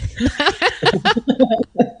something.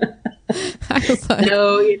 I was like,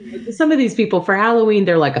 no, some of these people for Halloween,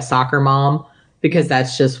 they're like a soccer mom because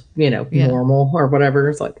that's just, normal or whatever.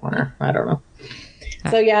 It's like, I don't know.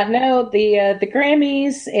 So yeah, no, the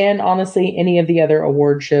Grammys and honestly any of the other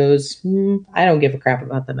award shows, I don't give a crap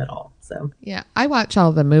about them at all. So Yeah, I watch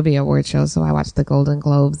all the movie award shows, so I watch the Golden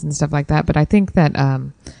Globes and stuff like that. But I think that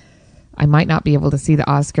I might not be able to see the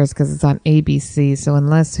Oscars because it's on ABC. So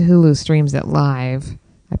unless Hulu streams it live,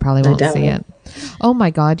 I probably won't see it. Oh my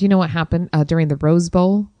God! You know what happened during the Rose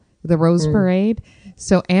Bowl, the Rose Parade?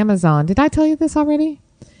 So Amazon, did I tell you this already?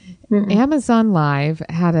 Amazon Live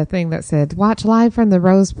had a thing that said, watch live from the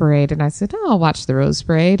Rose Parade. And I said, oh, I'll watch the Rose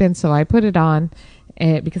Parade. And so I put it on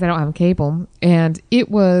because I don't have cable. And it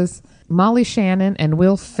was Molly Shannon and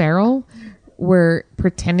Will Ferrell were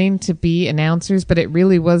pretending to be announcers, but it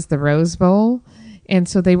really was the Rose Bowl. And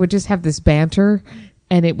so they would just have this banter.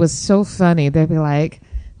 And it was so funny. They'd be like,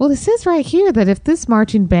 well, it says right here that if this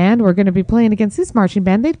marching band were going to be playing against this marching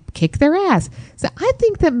band, they'd kick their ass. So I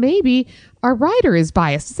think that maybe our writer is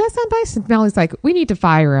biased. Does that sound biased? And Molly's like, we need to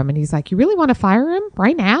fire him. And he's like, you really want to fire him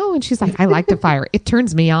right now? And she's like, I like to fire. It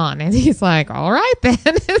turns me on. And he's like, all right then.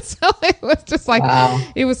 And so it was just like,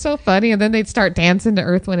 It was so funny. And then they'd start dancing to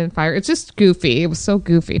Earth, Wind, and Fire. It's just goofy. It was so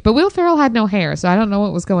goofy. But Will Ferrell had no hair. So I don't know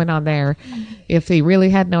what was going on there. If he really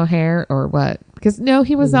had no hair or what. Because no,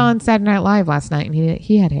 he was on Saturday Night Live last night and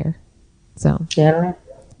he had hair. So yeah, I don't know.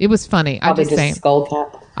 It was funny. Probably I'm just saying. Skull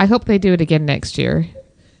cap. I hope they do it again next year.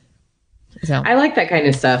 So I like that kind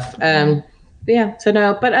of stuff. Yeah. So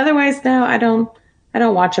no, but otherwise, no, I don't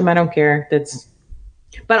watch them. I don't care.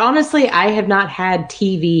 But honestly, I have not had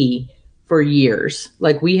TV for years.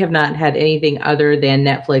 Like we have not had anything other than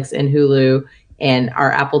Netflix and Hulu and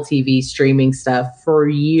our Apple TV streaming stuff for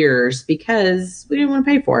years because we didn't want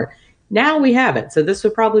to pay for it. Now we have it. So this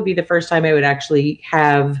would probably be the first time I would actually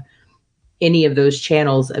have any of those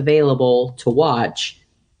channels available to watch,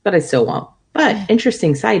 but I still won't. But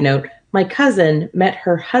interesting side note, my cousin met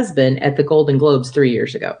her husband at the Golden Globes 3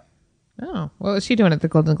 years ago. Oh, what was she doing at the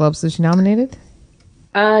Golden Globes? Was she nominated?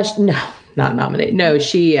 No, not nominated. No,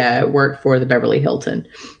 she worked for the Beverly Hilton,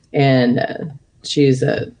 and she's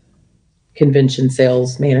a convention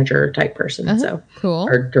sales manager type person. So cool.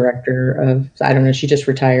 Or director of, I don't know. She just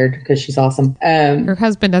retired because she's awesome. Her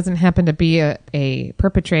husband doesn't happen to be a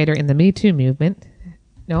perpetrator in the Me Too movement.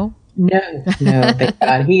 No. Thank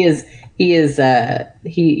God. He's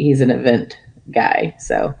an event guy.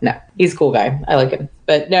 So no, he's a cool guy. I like him.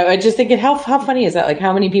 But no, I just think how funny is that? Like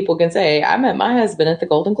how many people can say I met my husband at the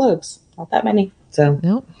Golden Globes? Not that many. So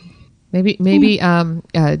no, maybe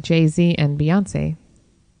Jay-Z and Beyonce.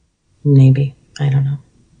 Maybe. I don't know.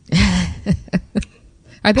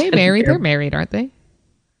 Are they married? They're married, aren't they?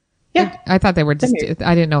 Yeah. I thought they were just,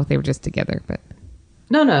 I didn't know if they were just together, but.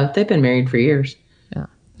 No, they've been married for years. Yeah.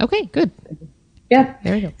 Okay, good. Yeah.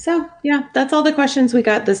 There we go. So, yeah, that's all the questions we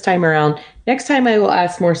got this time around. Next time I will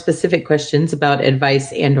ask more specific questions about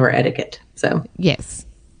advice and or etiquette. So, yes.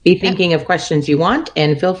 Be thinking of questions you want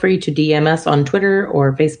and feel free to DM us on Twitter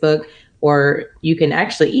or Facebook. Or you can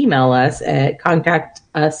actually email us at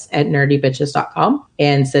contactus@nerdybitches.com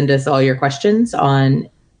and send us all your questions on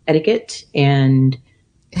etiquette and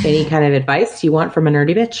any kind of advice you want from a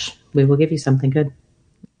nerdy bitch. We will give you something good.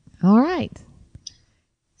 All right.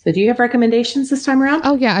 So do you have recommendations this time around?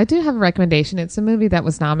 Oh, yeah, I do have a recommendation. It's a movie that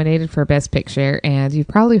was nominated for Best Picture, and you've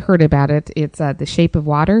probably heard about it. It's The Shape of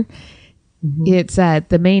Water. Mm-hmm. It's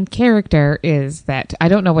the main character is that, I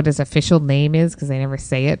don't know what his official name is because they never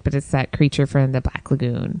say it, but it's that creature from the Black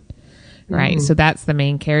Lagoon, right? Mm-hmm. So that's the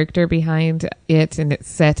main character behind it, and it's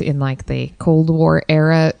set in like the Cold War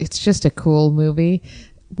era. It's just a cool movie.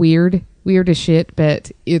 Weird as shit,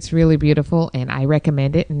 but it's really beautiful, and I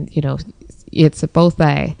recommend it. And you know, it's both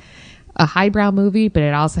a highbrow movie, but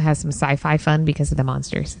it also has some sci-fi fun because of the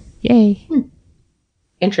monsters. Yay!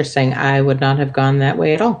 Interesting. I would not have gone that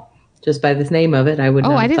way at all. Just by the name of it, I would.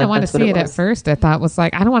 I didn't want to see it at first. I thought it was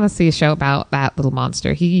like, I don't want to see a show about that little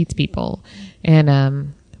monster. He eats people,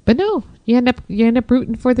 and but no, you end up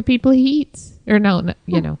rooting for the people he eats, or no,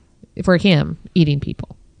 you know, for him eating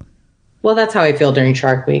people. Well, that's how I feel during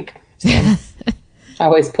Shark Week. So I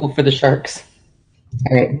always pull for the sharks.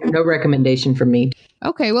 All right, no recommendation from me.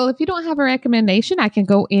 Okay, well, if you don't have a recommendation, I can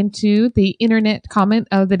go into the internet comment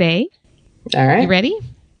of the day. All right, you ready?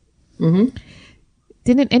 Mm-hmm.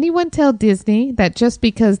 Didn't anyone tell Disney that just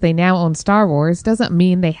because they now own Star Wars doesn't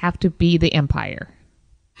mean they have to be the Empire?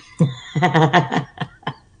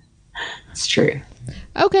 It's true.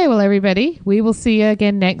 Okay, well, everybody, we will see you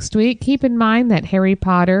again next week. Keep in mind that Harry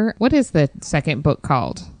Potter, what is the second book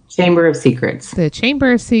called? Chamber of Secrets. The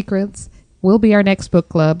Chamber of Secrets will be our next book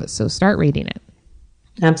club, so start reading it.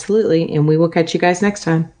 Absolutely, and we will catch you guys next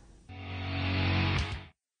time.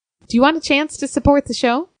 Do you want a chance to support the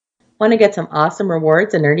show? Want to get some awesome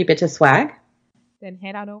rewards and Nerdy Bitches swag? Then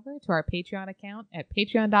head on over to our Patreon account at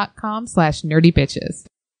patreon.com/nerdybitches.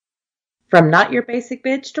 From not your basic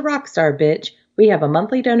bitch to rockstar bitch, we have a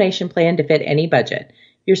monthly donation plan to fit any budget.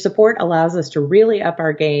 Your support allows us to really up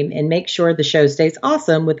our game and make sure the show stays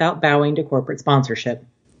awesome without bowing to corporate sponsorship.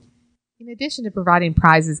 In addition to providing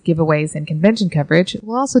prizes, giveaways, and convention coverage,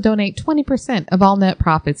 we'll also donate 20% of all net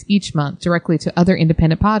profits each month directly to other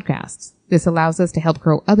independent podcasts. This allows us to help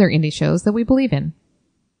grow other indie shows that we believe in.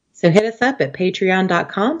 So hit us up at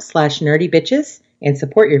patreon.com/nerdybitches and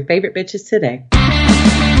support your favorite bitches today.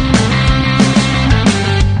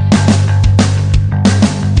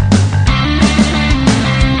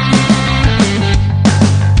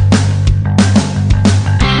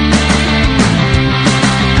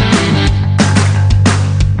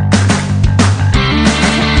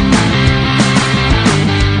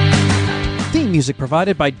 Music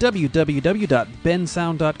provided by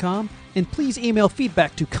www.bensound.com, and please email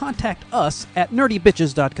feedback to contact us at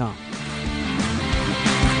nerdybitches.com.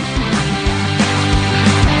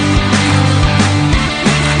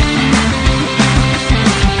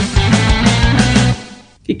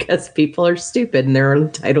 Because people are stupid and they're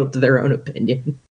entitled to their own opinion.